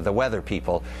Ayers of the Weather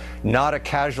People. Not a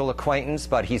casual acquaintance,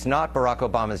 but he's not Barack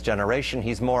Obama's generation.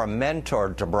 He's more a mentor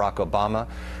to Barack Obama.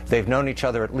 They've known each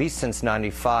other at least since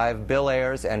 '95. Bill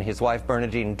Ayers and his wife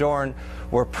Bernadine Dorn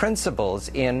were principals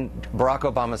in Barack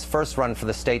Obama's first run for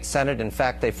the state Senate. In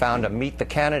fact, they found a Meet the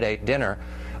Candidate dinner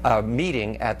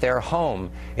meeting at their home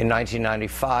in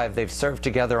 1995. They've served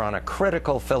together on a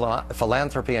critical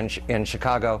philanthropy in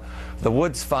Chicago, the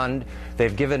Woods Fund.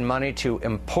 They've given money to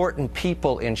important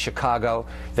people in Chicago.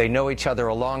 They know each other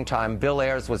a long time. Bill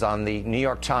Ayers was on the New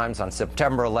York Times on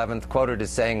September 11th, quoted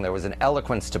as saying there was an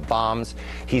eloquence to bombs.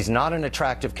 He's not an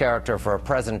attractive character for a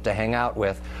president to hang out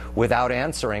with without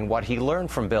answering what he learned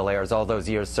from Bill Ayers all those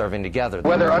years serving together.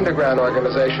 Weather Underground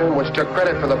organization, which took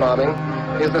credit for the bombing,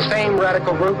 is the same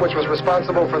radical group which was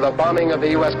responsible for the bombing of the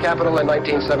U.S. Capitol in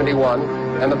 1971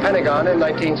 and the Pentagon in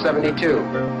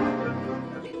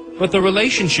 1972. But the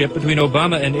relationship between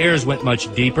Obama and Ayers went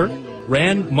much deeper,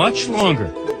 ran much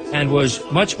longer, and was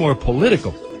much more political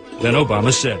than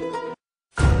Obama said.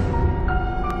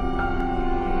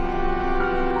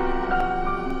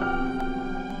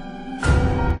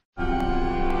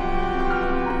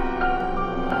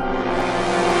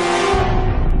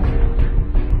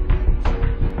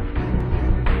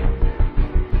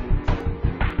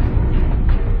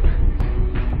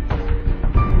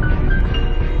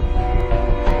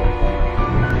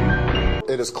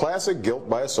 It is classic guilt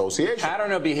by association.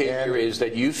 Pattern of behavior is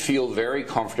that you feel very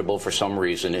comfortable for some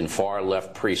reason in far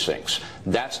left precincts.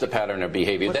 That's the pattern of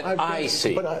behavior that I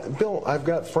see. But Bill, I've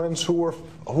got friends who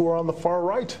are on the far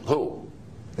right. Who?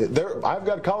 I've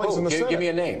got colleagues in the Senate. Give me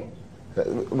a name.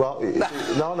 Well,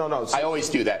 no. I always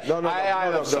do that.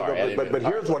 I'm sorry. But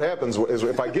here's what happens: is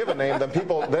if I give a name,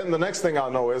 then the next thing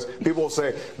I'll know is people will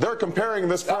say they're comparing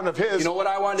this friend of his. You know what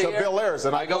I wanted to hear? Bill Ayers,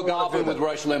 and I go golfing with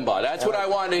Rush Limbaugh. That's what I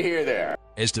wanted to hear there.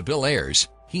 As to Bill Ayers,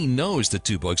 he knows the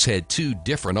two books had two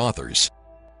different authors.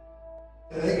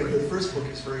 I think the first book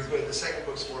is very good. The second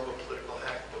book's more of a political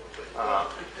hack book. But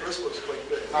the first book's quite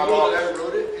good. I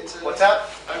wrote it. What's that?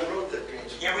 I wrote that.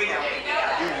 Yeah, we know.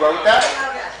 You wrote that?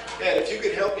 Yeah, and if you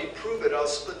could help me prove it, I'll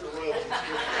split the royalties.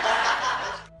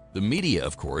 The media,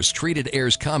 of course, treated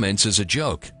Ayers' comments as a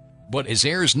joke. But as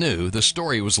Ayers knew, the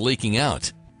story was leaking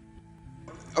out.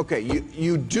 Okay,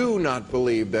 you do not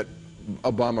believe that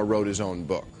Obama wrote his own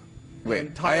book.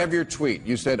 Wait, I have your tweet.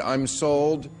 You said, I'm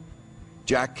sold.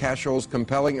 Jack Cashell's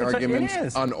compelling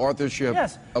arguments on authorship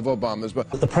of Obama's book.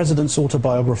 The president's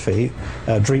autobiography,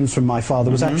 Dreams from My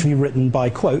Father, was actually written by,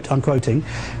 quote, I'm quoting,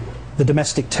 the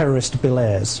domestic terrorist Bill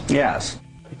Ayers. Yes.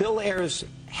 Bill Ayers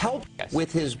helped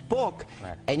with his book,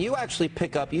 and you actually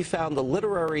you found the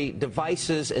literary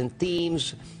devices and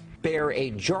themes bear a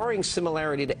jarring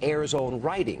similarity to Ayers' own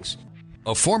writings.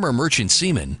 A former merchant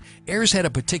seaman, Ayers had a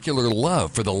particular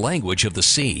love for the language of the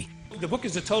sea. The book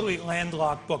is a totally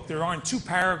landlocked book. There aren't two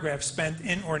paragraphs spent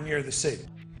in or near the sea.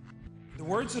 The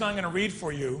words that I'm going to read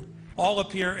for you all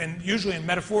appear usually in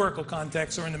metaphorical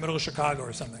context or in the middle of Chicago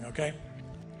or something, okay?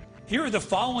 Here are the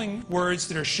following words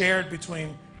that are shared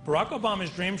between Barack Obama's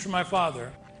Dreams from My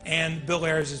Father and Bill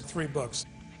Ayers' three books.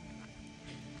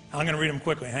 I'm going to read them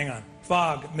quickly. Hang on.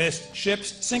 Fog, mist,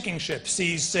 ships, sinking ships,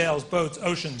 seas, sails, boats,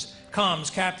 oceans,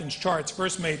 comms, captains, charts,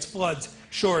 first mates, floods,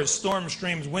 shores, storms,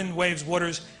 streams, wind, waves,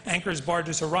 waters, anchors,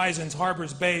 barges, horizons,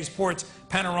 harbors, bays, ports,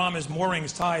 panoramas,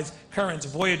 moorings, tides, currents,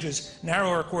 voyages,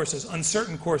 narrower courses,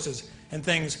 uncertain courses, and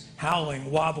things howling,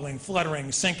 wobbling,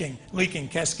 fluttering, sinking, leaking,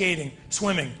 cascading,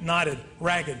 swimming, knotted,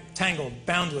 ragged, tangled,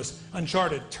 boundless,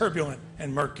 uncharted, turbulent,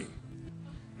 and murky.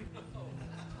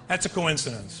 That's a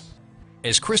coincidence.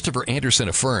 As Christopher Anderson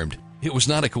affirmed, it was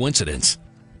not a coincidence.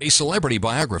 A celebrity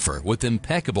biographer with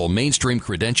impeccable mainstream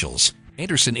credentials,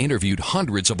 Anderson interviewed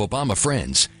hundreds of Obama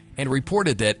friends and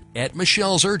reported that, at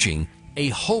Michelle's urging, a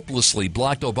hopelessly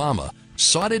blocked Obama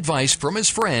sought advice from his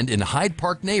friend and Hyde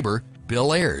Park neighbor,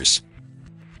 Bill Ayers.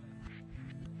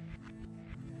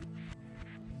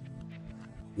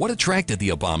 What attracted the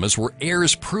Obamas were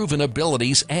Ayers' proven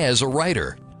abilities as a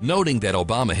writer. Noting that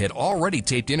Obama had already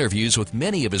taped interviews with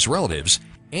many of his relatives,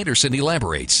 Anderson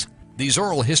elaborates. These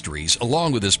oral histories,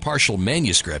 along with his partial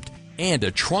manuscript and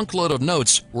a trunkload of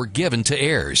notes, were given to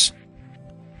Ayers.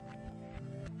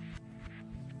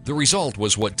 The result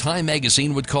was what Time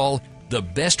magazine would call the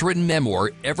best-written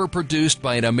memoir ever produced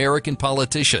by an American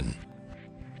politician.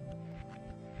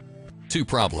 Two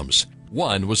problems.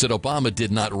 One was that Obama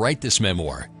did not write this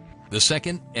memoir. The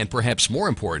second, and perhaps more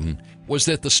important, was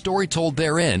that the story told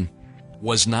therein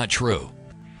was not true.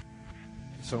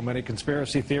 So many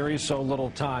conspiracy theories, so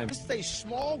little time. This is a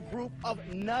small group of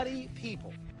nutty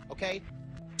people, okay?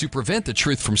 To prevent the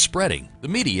truth from spreading, the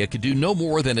media could do no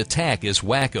more than attack as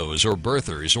wackos or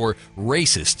birthers or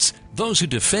racists those who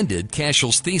defended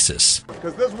Cashell's thesis.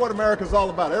 Because this is what America's all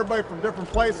about. Everybody from different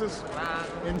places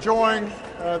enjoying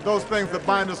those things that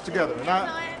bind us together.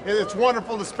 And it's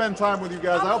wonderful to spend time with you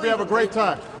guys. I hope you have a great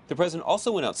time. The president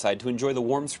also went outside to enjoy the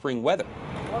warm spring weather.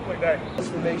 Lovely day.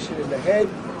 Transformation in the head,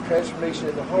 transformation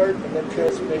in the heart, and then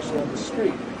transformation on the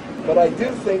street. But I do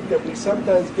think that we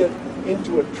sometimes get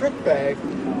into a trick bag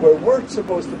where we're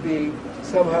supposed to be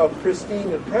somehow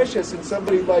pristine and precious, and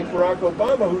somebody like Barack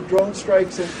Obama, who drone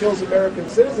strikes and kills American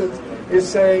citizens, is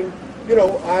saying, you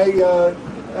know,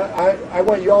 I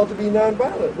want you all to be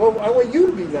nonviolent. Well, I want you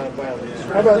to be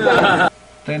nonviolent. How about that?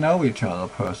 They know each other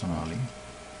personally.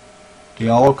 They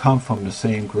all come from the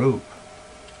same group.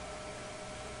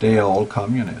 They are all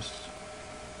communists.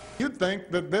 You'd think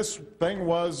that this thing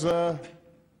was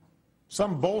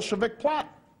some Bolshevik plot.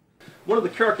 One of the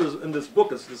characters in this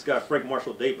book is this guy, Frank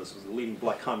Marshall Davis, who's the leading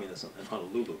black communist in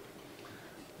Honolulu.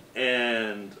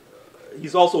 And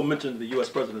he's also mentioned the U.S.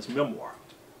 president's memoir,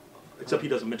 except he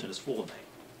doesn't mention his full name.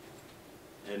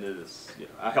 And it is, you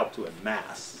know, I helped to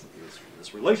amass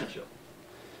this relationship,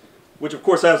 which of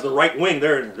course has the right wing.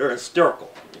 They're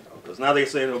hysterical, you know, because now they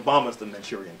say that Obama's the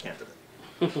Manchurian Candidate,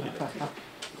 you know,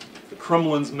 the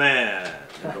Kremlin's man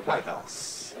in the White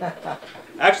House.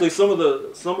 Actually, some of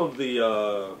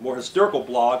the more hysterical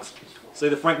blogs say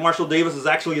that Frank Marshall Davis is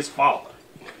actually his father.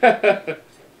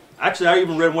 Actually, I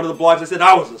even read one of the blogs that said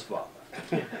I was his father.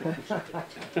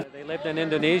 They lived in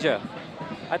Indonesia.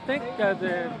 I think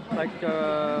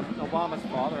Obama's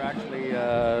father actually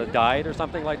died or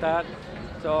something like that.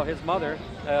 So his mother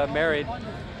married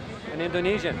an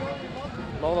Indonesian,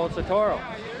 Lolo Soetoro.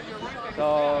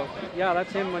 So yeah,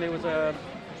 that's him when he was a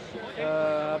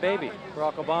baby,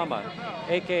 Barack Obama,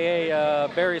 a.k.a.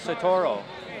 Barry Soetoro.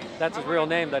 That's his real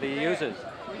name that he uses.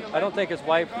 I don't think his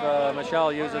wife,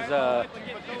 Michelle, uses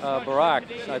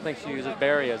Barack. I think she uses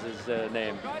Barry as his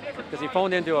name. Because he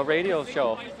phoned into a radio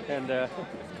show, and it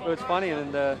was funny,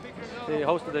 and the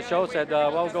host of the show said,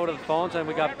 well, go to the phones, and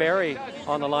we got Barry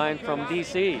on the line from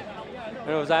D.C. And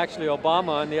it was actually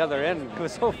Obama on the other end. It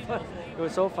was so fun. It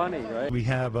was so funny, right? We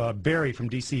have Barry from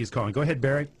D.C. is calling. Go ahead,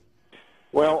 Barry.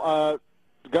 Well,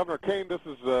 Governor Kane, this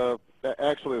is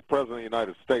actually the President of the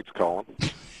United States calling.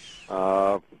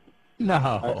 No.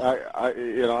 I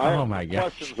have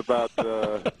questions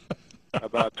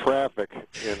about traffic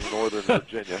in Northern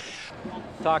Virginia.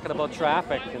 Talking about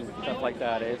traffic and stuff like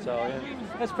that, eh? So yeah,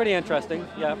 that's pretty interesting,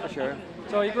 yeah, for sure.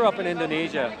 So he grew up in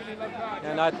Indonesia,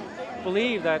 and I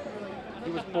believe that he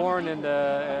was born in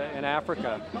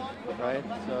Africa, right?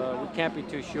 So we can't be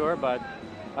too sure, but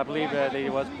I believe that he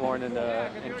was born in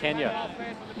Kenya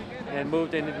and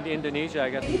moved into Indonesia, I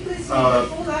guess. Can you please read the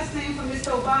full last name for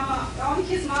Mr. Obama? Only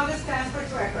his mother stands for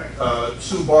record.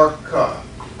 Soebarkah,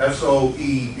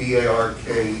 Soebarkah.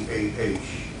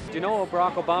 Do you know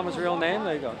Barack Obama's real name?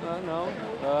 They go, no.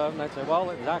 And I say, well,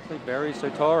 it was actually Barry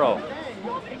Soetoro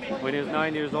when he was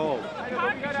 9 years old.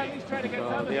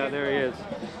 Yeah, there he is.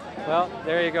 Well,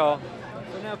 there you go.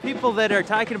 So now people that are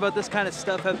talking about this kind of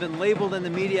stuff have been labeled in the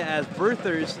media as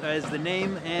birthers, as the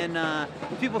name, and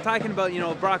people talking about,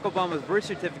 Barack Obama's birth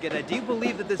certificate. Do you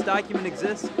believe that this document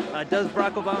exists? Does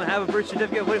Barack Obama have a birth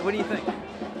certificate? What do you think?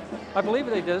 I believe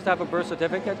that he does have a birth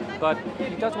certificate, but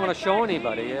he doesn't want to show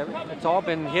anybody. It's all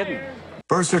been hidden.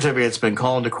 Birth certificate's been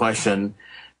called into question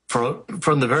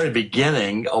from the very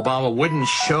beginning. Obama wouldn't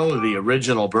show the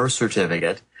original birth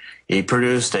certificate. He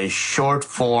produced a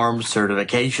short-form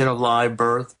certification of live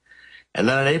birth. And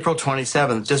then on April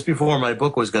 27th, just before my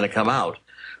book was going to come out,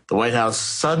 the White House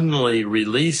suddenly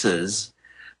releases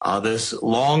this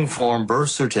long-form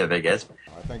birth certificate.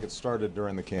 I think it started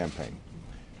during the campaign.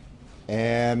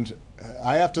 And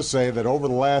I have to say that over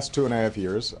the last 2.5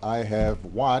 years, I have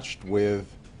watched with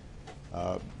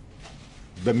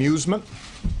bemusement.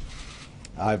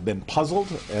 I've been puzzled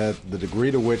at the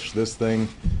degree to which this thing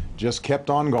just kept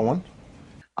on going.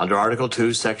 Under Article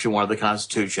 2, Section 1 of the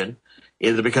Constitution,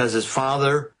 either because his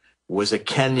father was a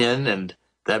Kenyan and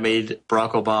that made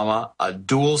Barack Obama a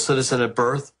dual citizen at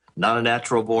birth, not a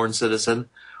natural-born citizen,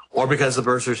 or because the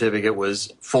birth certificate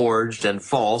was forged and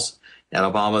false, and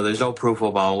Obama, there's no proof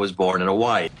Obama was born in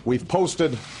Hawaii. We've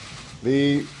posted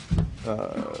the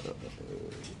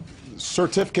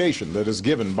certification that is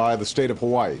given by the state of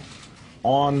Hawaii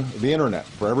on the internet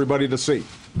for everybody to see.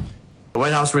 The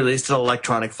White House released an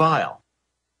electronic file.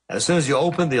 And as soon as you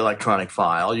opened the electronic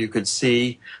file, you could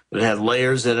see that it had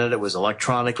layers in it. It was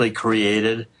electronically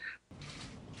created.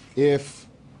 If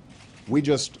we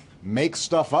just make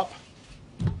stuff up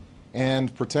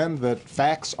and pretend that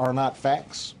facts are not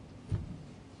facts,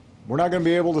 we're not going to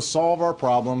be able to solve our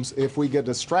problems if we get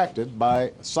distracted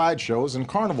by sideshows and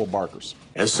carnival barkers.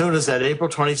 As soon as that April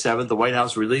 27th, the White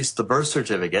House released the birth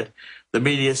certificate, the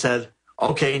media said,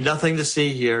 okay, nothing to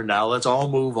see here now, let's all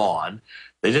move on.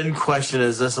 They didn't question,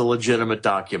 is this a legitimate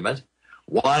document?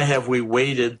 Why have we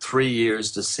waited 3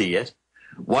 years to see it?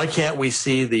 Why can't we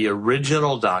see the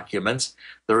original documents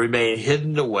that remain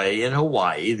hidden away in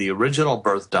Hawaii, the original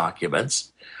birth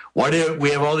documents? Why do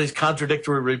we have all these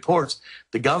contradictory reports?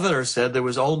 The governor said there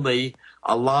was only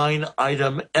a line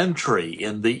item entry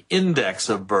in the index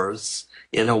of births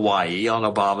in Hawaii on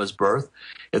Obama's birth.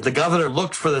 If the governor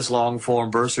looked for this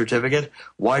long-form birth certificate,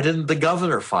 why didn't the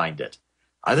governor find it?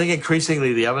 I think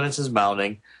increasingly the evidence is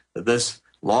mounting that this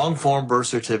long-form birth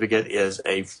certificate is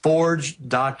a forged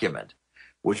document,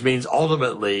 which means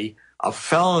ultimately A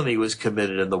felony was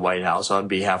committed in the White House on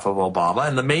behalf of Obama,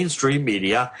 and the mainstream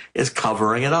media is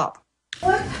covering it up.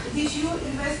 What did you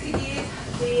investigate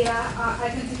the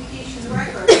identification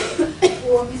record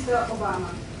for Mr.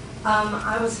 Obama?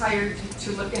 I was hired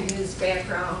to look into his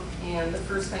background, and the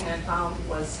first thing I found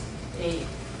was a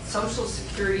social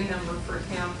security number for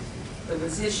him that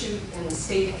was issued in the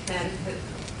state of Connecticut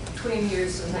between the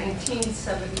years of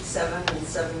 1977 and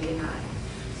 79.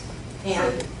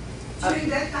 And during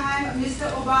that time, Mr.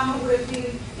 Obama would have been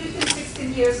 15,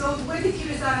 16 years old. Where did he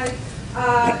reside?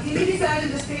 Did he reside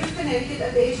in the state of Connecticut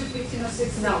at the age of 15 or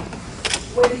 16? No.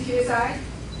 Where did he reside?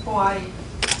 Hawaii.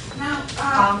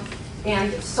 Now,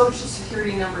 and social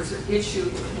security numbers are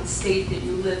issued in the state that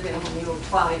you live in when you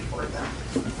apply for them.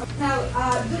 Now,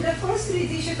 do the first three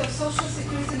digits of social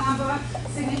security number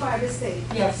signify the state?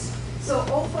 Yes. So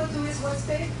 042 is what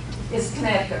state? Is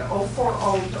Connecticut.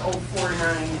 040 to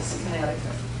 049 is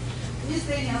Connecticut. Ms.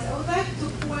 Daniels, I would like to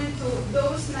point to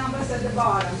those numbers at the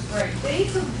bottom. Right.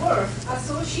 Dates of birth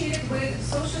associated with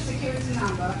social security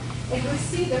number. And we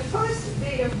see the first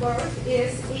date of birth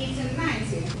is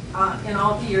 1890. In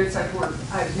all the years I've worked,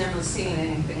 I've never seen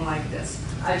anything like this.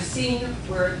 I've seen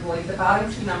where like the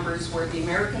bottom two numbers where the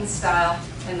American style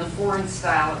and the foreign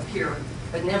style appear,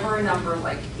 but never a number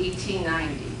like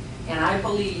 1890. And I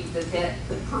believe that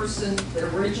the person that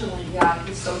originally got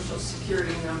the social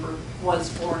security number was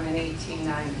born in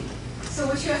 1890. So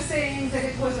what you're saying is that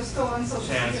it was a stolen social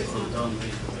security number?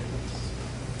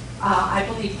 I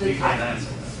believe that. You can't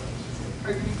answer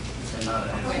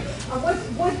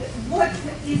What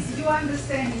is your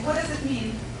understanding? What does it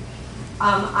mean?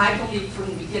 I believe from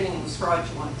the beginning it was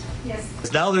fraudulent.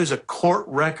 Yes. Now there's a court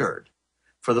record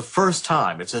for the first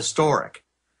time. It's historic.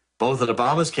 Both in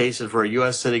Obama's case and for a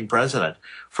U.S. sitting president,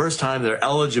 first time their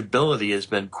eligibility has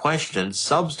been questioned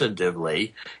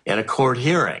substantively in a court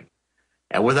hearing.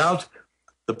 And without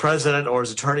the president or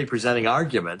his attorney presenting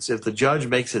arguments, if the judge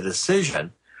makes a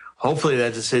decision, hopefully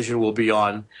that decision will be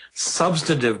on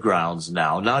substantive grounds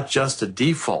now, not just a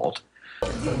default.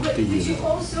 Did you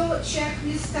also check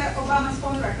Mr. Obama's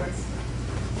phone records?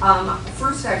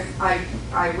 First,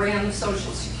 I ran the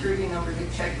social security number to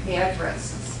check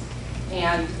addresses.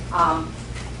 And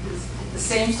the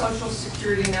same social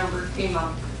security number came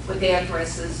up with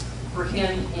addresses for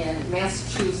him in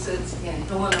Massachusetts, in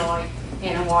Illinois,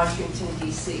 and in Washington,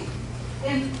 D.C.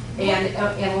 And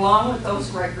along with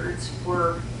those records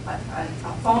were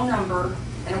a phone number,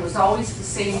 and it was always the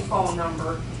same phone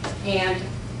number, and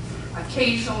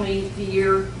occasionally the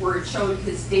year where it showed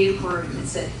his date of birth, it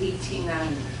said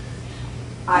 1890.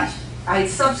 I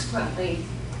subsequently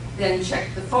then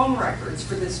checked the phone records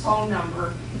for this phone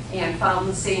number and found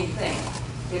the same thing.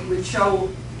 It would show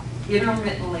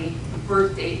intermittently the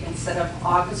birth date instead of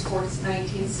August 4th,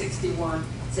 1961,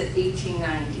 it said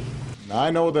 1890. Now, I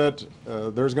know that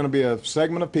there's going to be a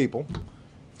segment of people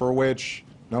for which,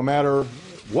 no matter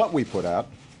what we put out,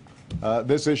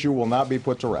 this issue will not be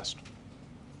put to rest.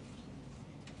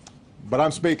 But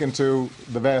I'm speaking to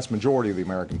the vast majority of the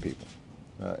American people,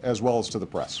 as well as to the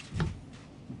press.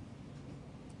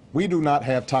 We do not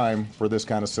have time for this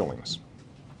kind of silliness.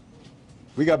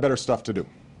 We got better stuff to do.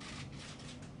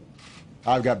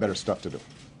 I've got better stuff to do.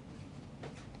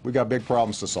 We got big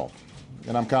problems to solve,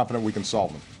 and I'm confident we can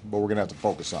solve them, but we're going to have to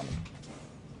focus on them,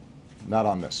 not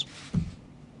on this.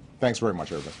 Thanks very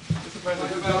much, everybody.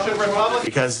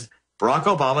 Because Barack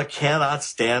Obama cannot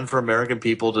stand for American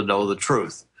people to know the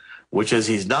truth, which is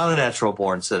he's not a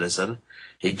natural-born citizen.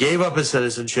 He gave up his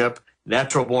citizenship,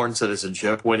 natural-born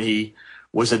citizenship, when he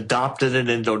was adopted in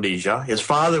Indonesia. His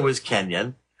father was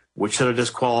Kenyan, which should have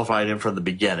disqualified him from the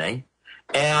beginning.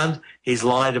 And he's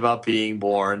lied about being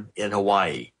born in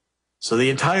Hawaii. So the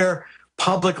entire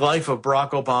public life of Barack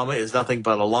Obama is nothing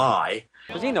but a lie.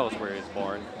 Because he knows where he's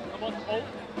born.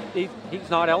 He's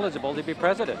not eligible to be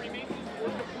president.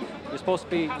 You're supposed to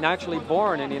be naturally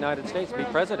born in the United States to be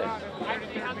president.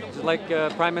 It's like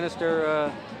Prime Minister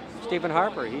Stephen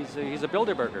Harper. He's a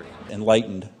Bilderberger.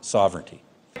 Enlightened sovereignty.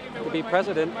 To be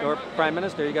president or prime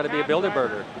minister, you got to be a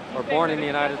Bilderberger or born in the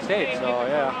United States. So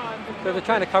yeah, so they're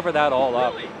trying to cover that all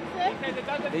up.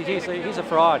 He's a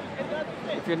fraud.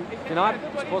 If you're not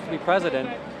supposed to be president,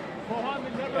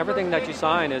 everything that you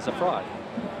sign is a fraud.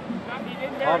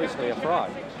 Obviously a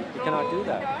fraud. You cannot do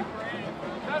that.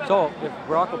 So if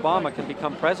Barack Obama can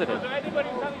become president,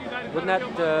 Wouldn't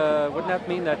that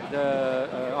mean that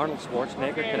Arnold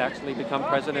Schwarzenegger could actually become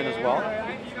president as well?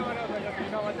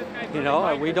 You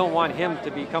know, we don't want him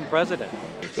to become president.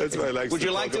 That's why I like Would to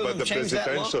you talk like to about have the changed that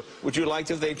law? presidential. Would you like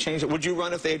to if they changed it? Would you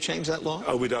run if they had changed that law?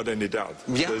 Oh, without any doubt.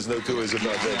 Yeah. There's no two ways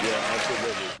about that. Yeah,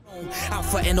 absolutely.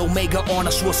 Alpha and Omega,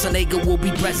 Arnold Schwarzenegger will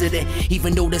be president.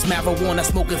 Even though there's marijuana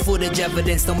smoking footage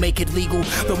evidence, they'll make it legal.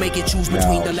 They'll make it choose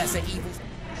between the lesser evils.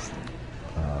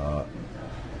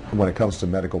 When it comes to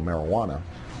medical marijuana,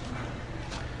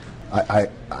 I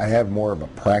have more of a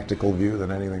practical view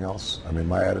than anything else. I mean,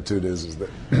 my attitude is that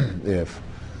if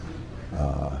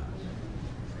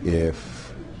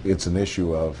it's an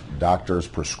issue of doctors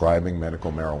prescribing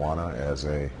medical marijuana as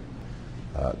a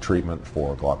treatment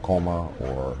for glaucoma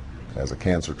or as a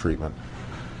cancer treatment,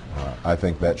 I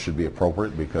think that should be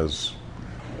appropriate, because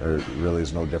there really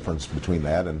is no difference between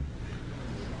that and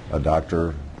a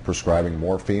doctor prescribing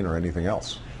morphine or anything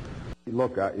else.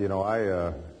 Look,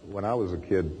 when I was a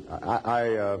kid,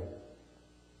 I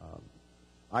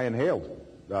inhaled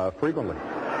frequently.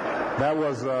 That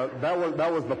was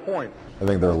the point. I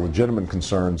think there are legitimate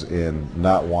concerns in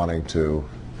not wanting to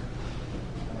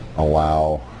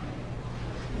allow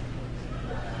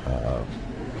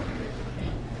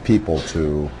people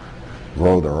to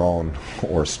grow their own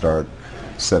or start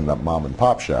setting up mom and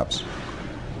pop shops,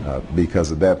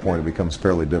 because at that point it becomes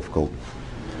fairly difficult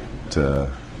to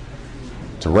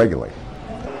regulate.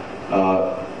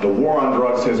 The war on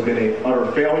drugs has been an utter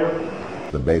failure.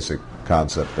 The basic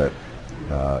concept that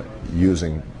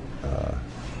using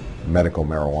medical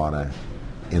marijuana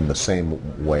in the same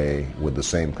way with the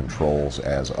same controls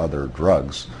as other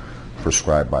drugs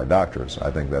prescribed by doctors, I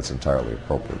think that's entirely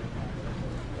appropriate.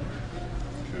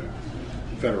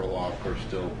 Federal law, of course,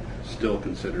 still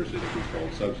considers it a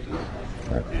controlled substance,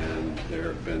 right. And there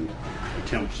have been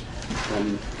attempts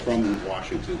from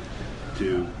Washington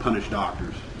to punish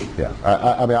doctors. Yeah,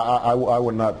 I mean, I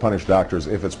would not punish doctors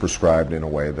if it's prescribed in a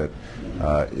way that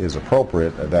is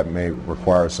appropriate. That may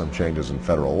require some changes in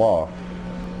federal law.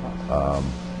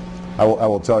 I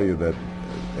will tell you that,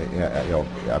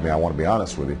 I mean, I want to be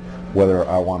honest with you, whether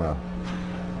I want to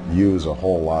use a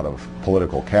whole lot of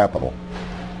political capital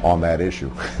on that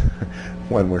issue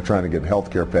when we're trying to get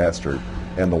health care passed or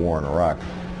end the war in Iraq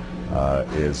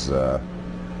is, the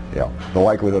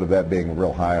likelihood of that being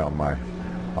real high on my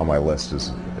list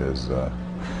is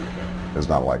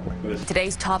not likely.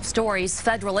 Today's top stories: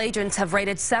 federal agents have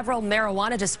raided several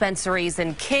marijuana dispensaries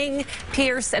in King,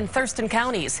 Pierce, and Thurston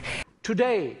counties.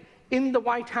 Today, in the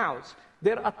White House,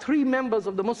 there are 3 members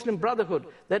of the Muslim Brotherhood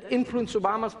that influence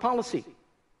Obama's policy.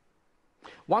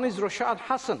 One is Rashad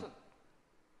Hassan,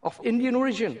 of Indian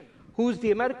origin, who is the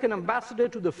American ambassador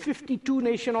to the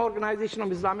 52-nation Organization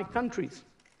of Islamic Countries.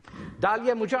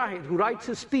 Dalia Mujahid, who writes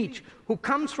his speech, who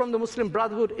comes from the Muslim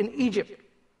Brotherhood in Egypt.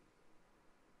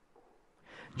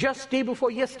 Just day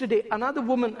before yesterday, another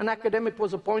woman, an academic,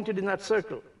 was appointed in that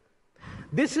circle.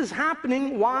 This is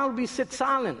happening while we sit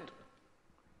silent.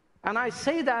 And I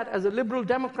say that as a liberal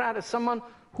Democrat, as someone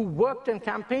who worked and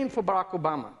campaigned for Barack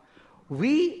Obama.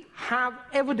 We have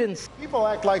evidence. People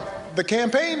act like the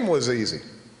campaign was easy.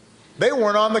 They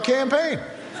weren't on the campaign.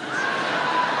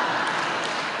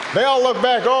 They all look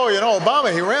back, oh, you know,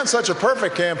 Obama, he ran such a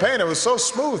perfect campaign. It was so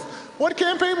smooth. What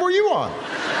campaign were you on?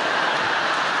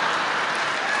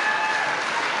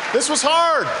 This was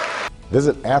hard.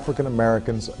 Visit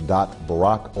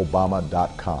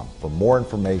AfricanAmericans.BarackObama.com for more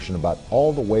information about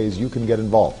all the ways you can get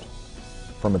involved,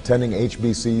 from attending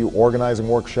HBCU organizing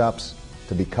workshops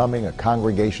to becoming a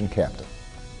congregation captain.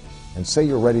 And say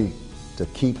you're ready to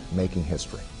keep making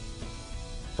history.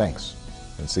 Thanks,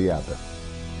 and see you out there.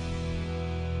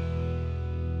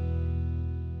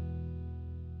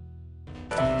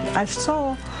 I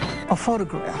saw a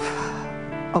photograph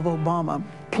of Obama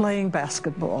playing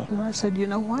basketball, and I said, you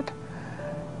know what?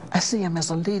 I see him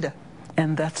as a leader,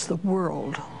 and that's the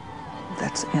world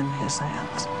that's in his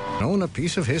hands. Own a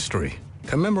piece of history,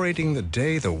 commemorating the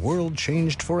day the world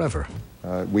changed forever.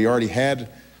 We already had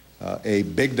a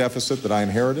big deficit that I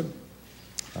inherited,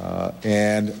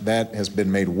 and that has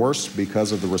been made worse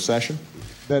because of the recession.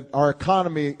 That our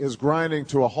economy is grinding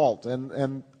to a halt,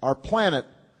 and our planet,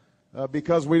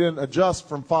 because we didn't adjust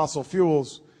from fossil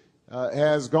fuels,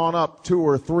 has gone up 2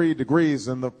 or 3 degrees,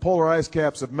 and the polar ice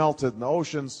caps have melted, and the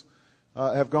oceans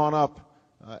have gone up,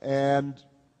 and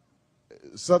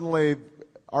suddenly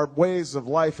our ways of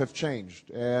life have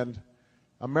changed, and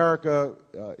America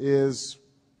is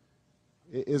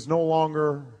no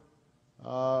longer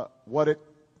what it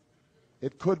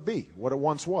could be, what it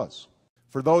once was.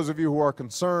 For those of you who are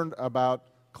concerned about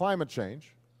climate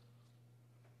change,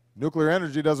 nuclear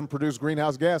energy doesn't produce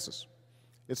greenhouse gases.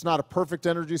 It's not a perfect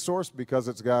energy source because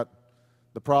it's got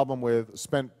the problem with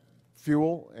spent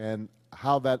fuel and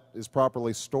how that is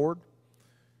properly stored.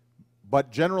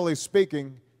 But generally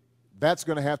speaking, that's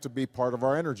going to have to be part of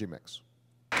our energy mix.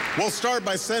 We'll start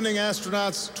by sending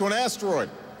astronauts to an asteroid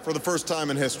for the first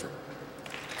time in history.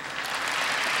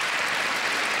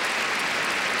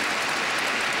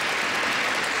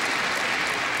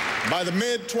 By the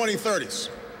mid-2030s,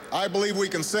 I believe we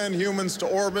can send humans to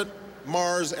orbit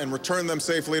Mars and return them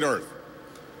safely to Earth.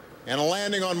 And a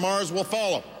landing on Mars will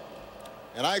follow.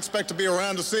 And I expect to be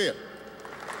around to see it.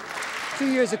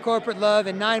 2 years of corporate love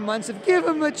and 9 months of give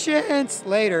him a chance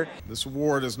later. This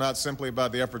award is not simply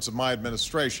about the efforts of my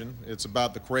administration. It's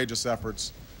about the courageous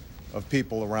efforts of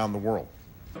people around the world.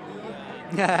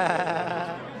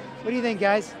 What do you think,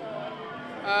 guys?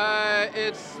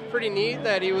 It's pretty neat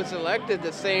that he was elected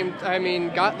the same,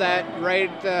 got that right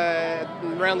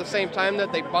around the same time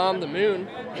that they bombed the moon.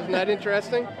 Isn't that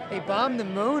interesting? They bombed the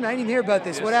moon? I didn't hear about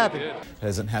this. What happened? It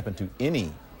hasn't happened to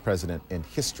any president in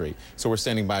history. So we're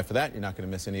standing by for that. You're not going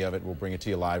to miss any of it. We'll bring it to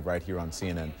you live right here on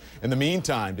CNN. In the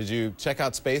meantime, did you check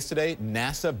out space today?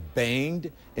 NASA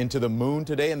banged into the moon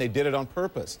today, and they did it on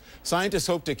purpose. Scientists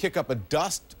hope to kick up a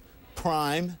dust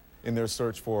prime in their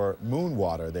search for moon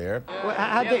water there.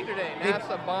 Yeah, yesterday,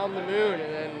 NASA bombed the moon,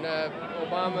 and then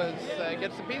Obama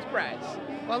gets the Peace Prize.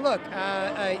 Well, look,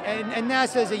 and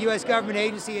NASA is a U.S. government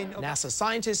agency. And NASA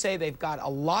scientists say they've got a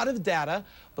lot of data,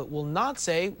 but will not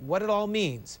say what it all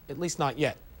means, at least not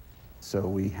yet. So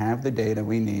we have the data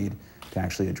we need to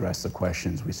actually address the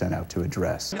questions we set out to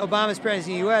address. Obama's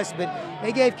president of the U.S., but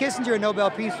they gave Kissinger a Nobel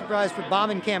Peace Prize for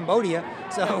bombing Cambodia,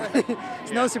 so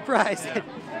it's no surprise that,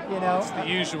 It's the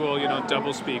usual,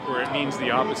 doublespeak where it means the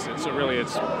opposite. So really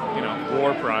it's,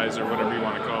 war prize or whatever you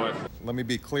want to call it. Let me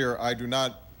be clear, I do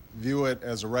not view it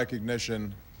as a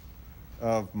recognition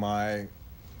of my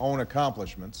own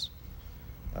accomplishments,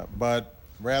 but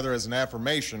rather as an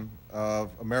affirmation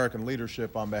of American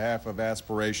leadership on behalf of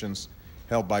aspirations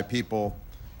held by people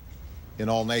in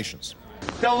all nations.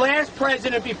 The last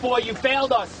president before you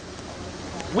failed us.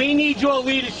 We need your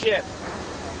leadership.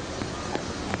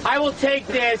 I will take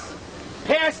this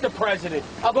past the president.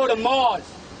 I'll go to Mars.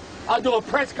 I'll do a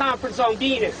press conference on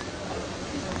Venus.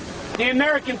 The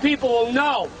American people will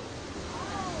know.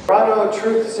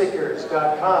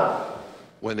 TORONTOTRUTHSEEKERS.com.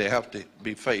 When they have to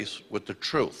be faced with the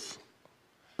truth.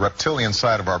 Reptilian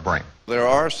side of our brain. There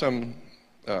are some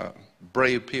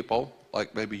brave people,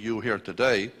 like maybe you here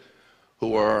today,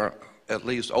 who are at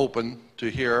least open to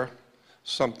hear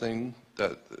something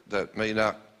that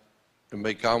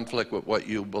may conflict with what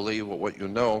you believe or what you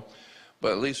know,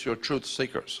 but at least you're truth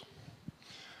seekers.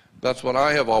 That's what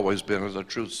I have always been, as a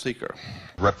truth seeker.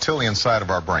 Reptilian side of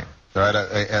our brain, right?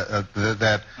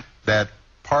 That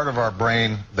part of our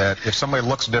brain that if somebody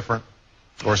looks different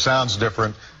or sounds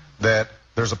different, that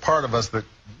there's a part of us that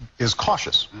is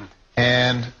cautious.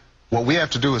 And what we have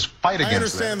to do is fight against that. I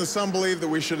understand that some believe that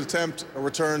we should attempt a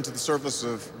return to the surface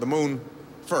of the moon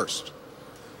first,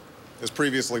 as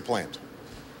previously planned.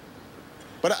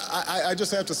 But I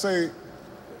just have to say,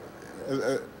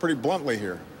 pretty bluntly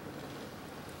here,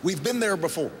 we've been there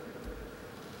before.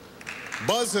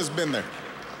 Buzz has been there.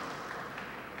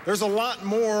 There's a lot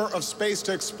more of space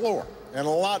to explore and a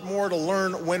lot more to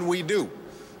learn when we do.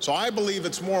 So I believe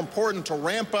it's more important to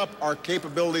ramp up our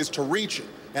capabilities to reach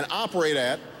and operate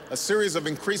at a series of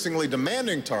increasingly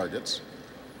demanding targets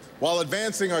while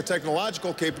advancing our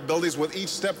technological capabilities with each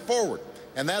step forward.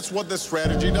 And that's what this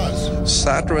strategy does.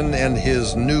 Saturn and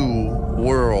his new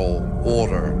world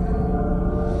order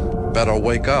better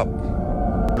wake up.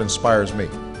 It inspires me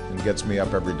and gets me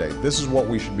up every day. This is what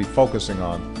we should be focusing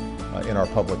on in our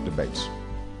public debates.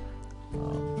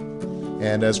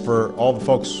 And as for all the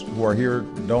folks who are here,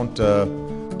 don't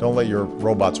let your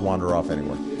robots wander off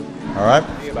anywhere. All right?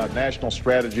 About national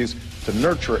strategies to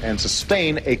nurture and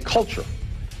sustain a culture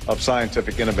of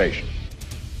scientific innovation.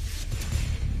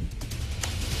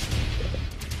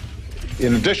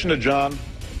 In addition to John,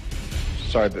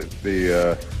 sorry,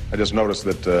 I just noticed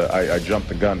that I jumped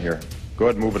the gun here. Go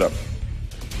ahead and move it up.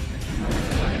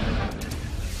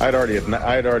 I'd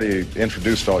already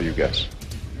introduced all you guys.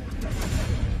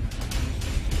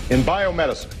 In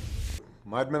biomedicine,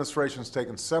 my administration has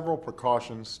taken several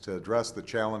precautions to address the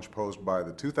challenge posed by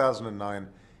the 2009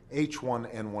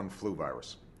 H1N1 flu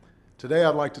virus. Today,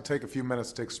 I'd like to take a few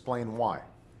minutes to explain why.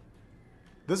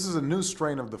 This is a new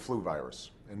strain of the flu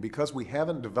virus, and because we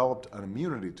haven't developed an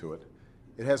immunity to it,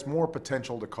 it has more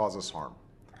potential to cause us harm.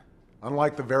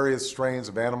 Unlike the various strains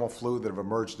of animal flu that have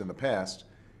emerged in the past,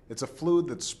 it's a flu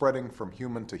that's spreading from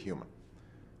human to human.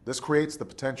 This creates the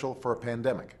potential for a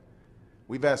pandemic.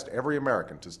 We've asked every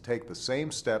American to take the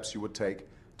same steps you would take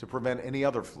to prevent any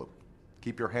other flu.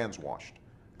 Keep your hands washed.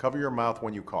 Cover your mouth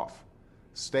when you cough.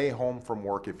 Stay home from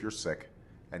work if you're sick.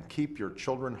 And keep your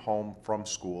children home from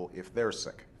school if they're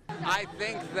sick. I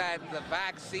think that the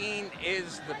vaccine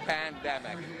is the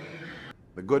pandemic.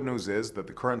 The good news is that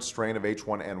the current strain of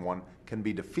H1N1 can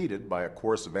be defeated by a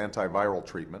course of antiviral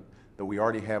treatment that we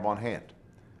already have on hand.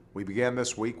 We began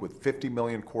this week with 50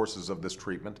 million courses of this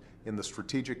treatment in the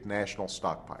Strategic National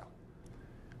Stockpile.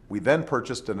 We then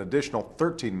purchased an additional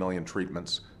 13 million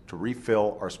treatments to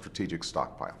refill our strategic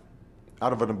stockpile.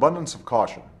 Out of an abundance of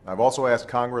caution, I've also asked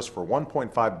Congress for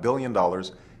 $1.5 billion,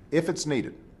 if it's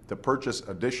needed, to purchase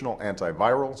additional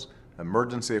antivirals,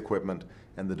 emergency equipment,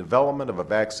 and the development of a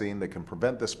vaccine that can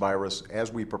prevent this virus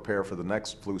as we prepare for the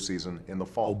next flu season in the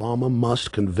fall. Obama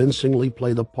must convincingly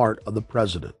play the part of the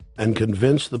president and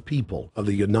convince the people of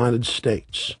the United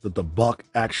States that the buck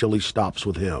actually stops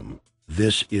with him.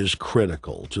 This is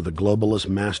critical to the globalist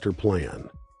master plan,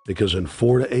 because in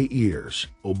 4 to 8 years,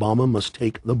 Obama must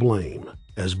take the blame,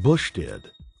 as Bush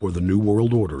did, for the New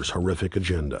World Order's horrific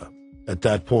agenda. At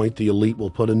that point, the elite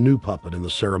will put a new puppet in the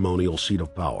ceremonial seat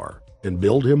of power and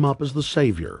build him up as the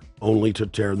savior, only to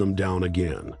tear them down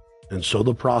again. And so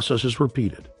the process is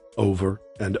repeated over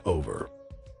and over.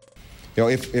 You know,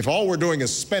 if all we're doing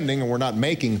is spending and we're not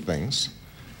making things,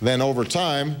 then over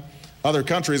time, other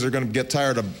countries are going to get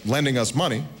tired of lending us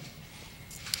money,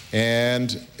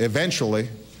 and eventually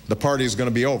the party is going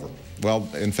to be over. Well,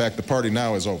 in fact, the party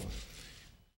now is over.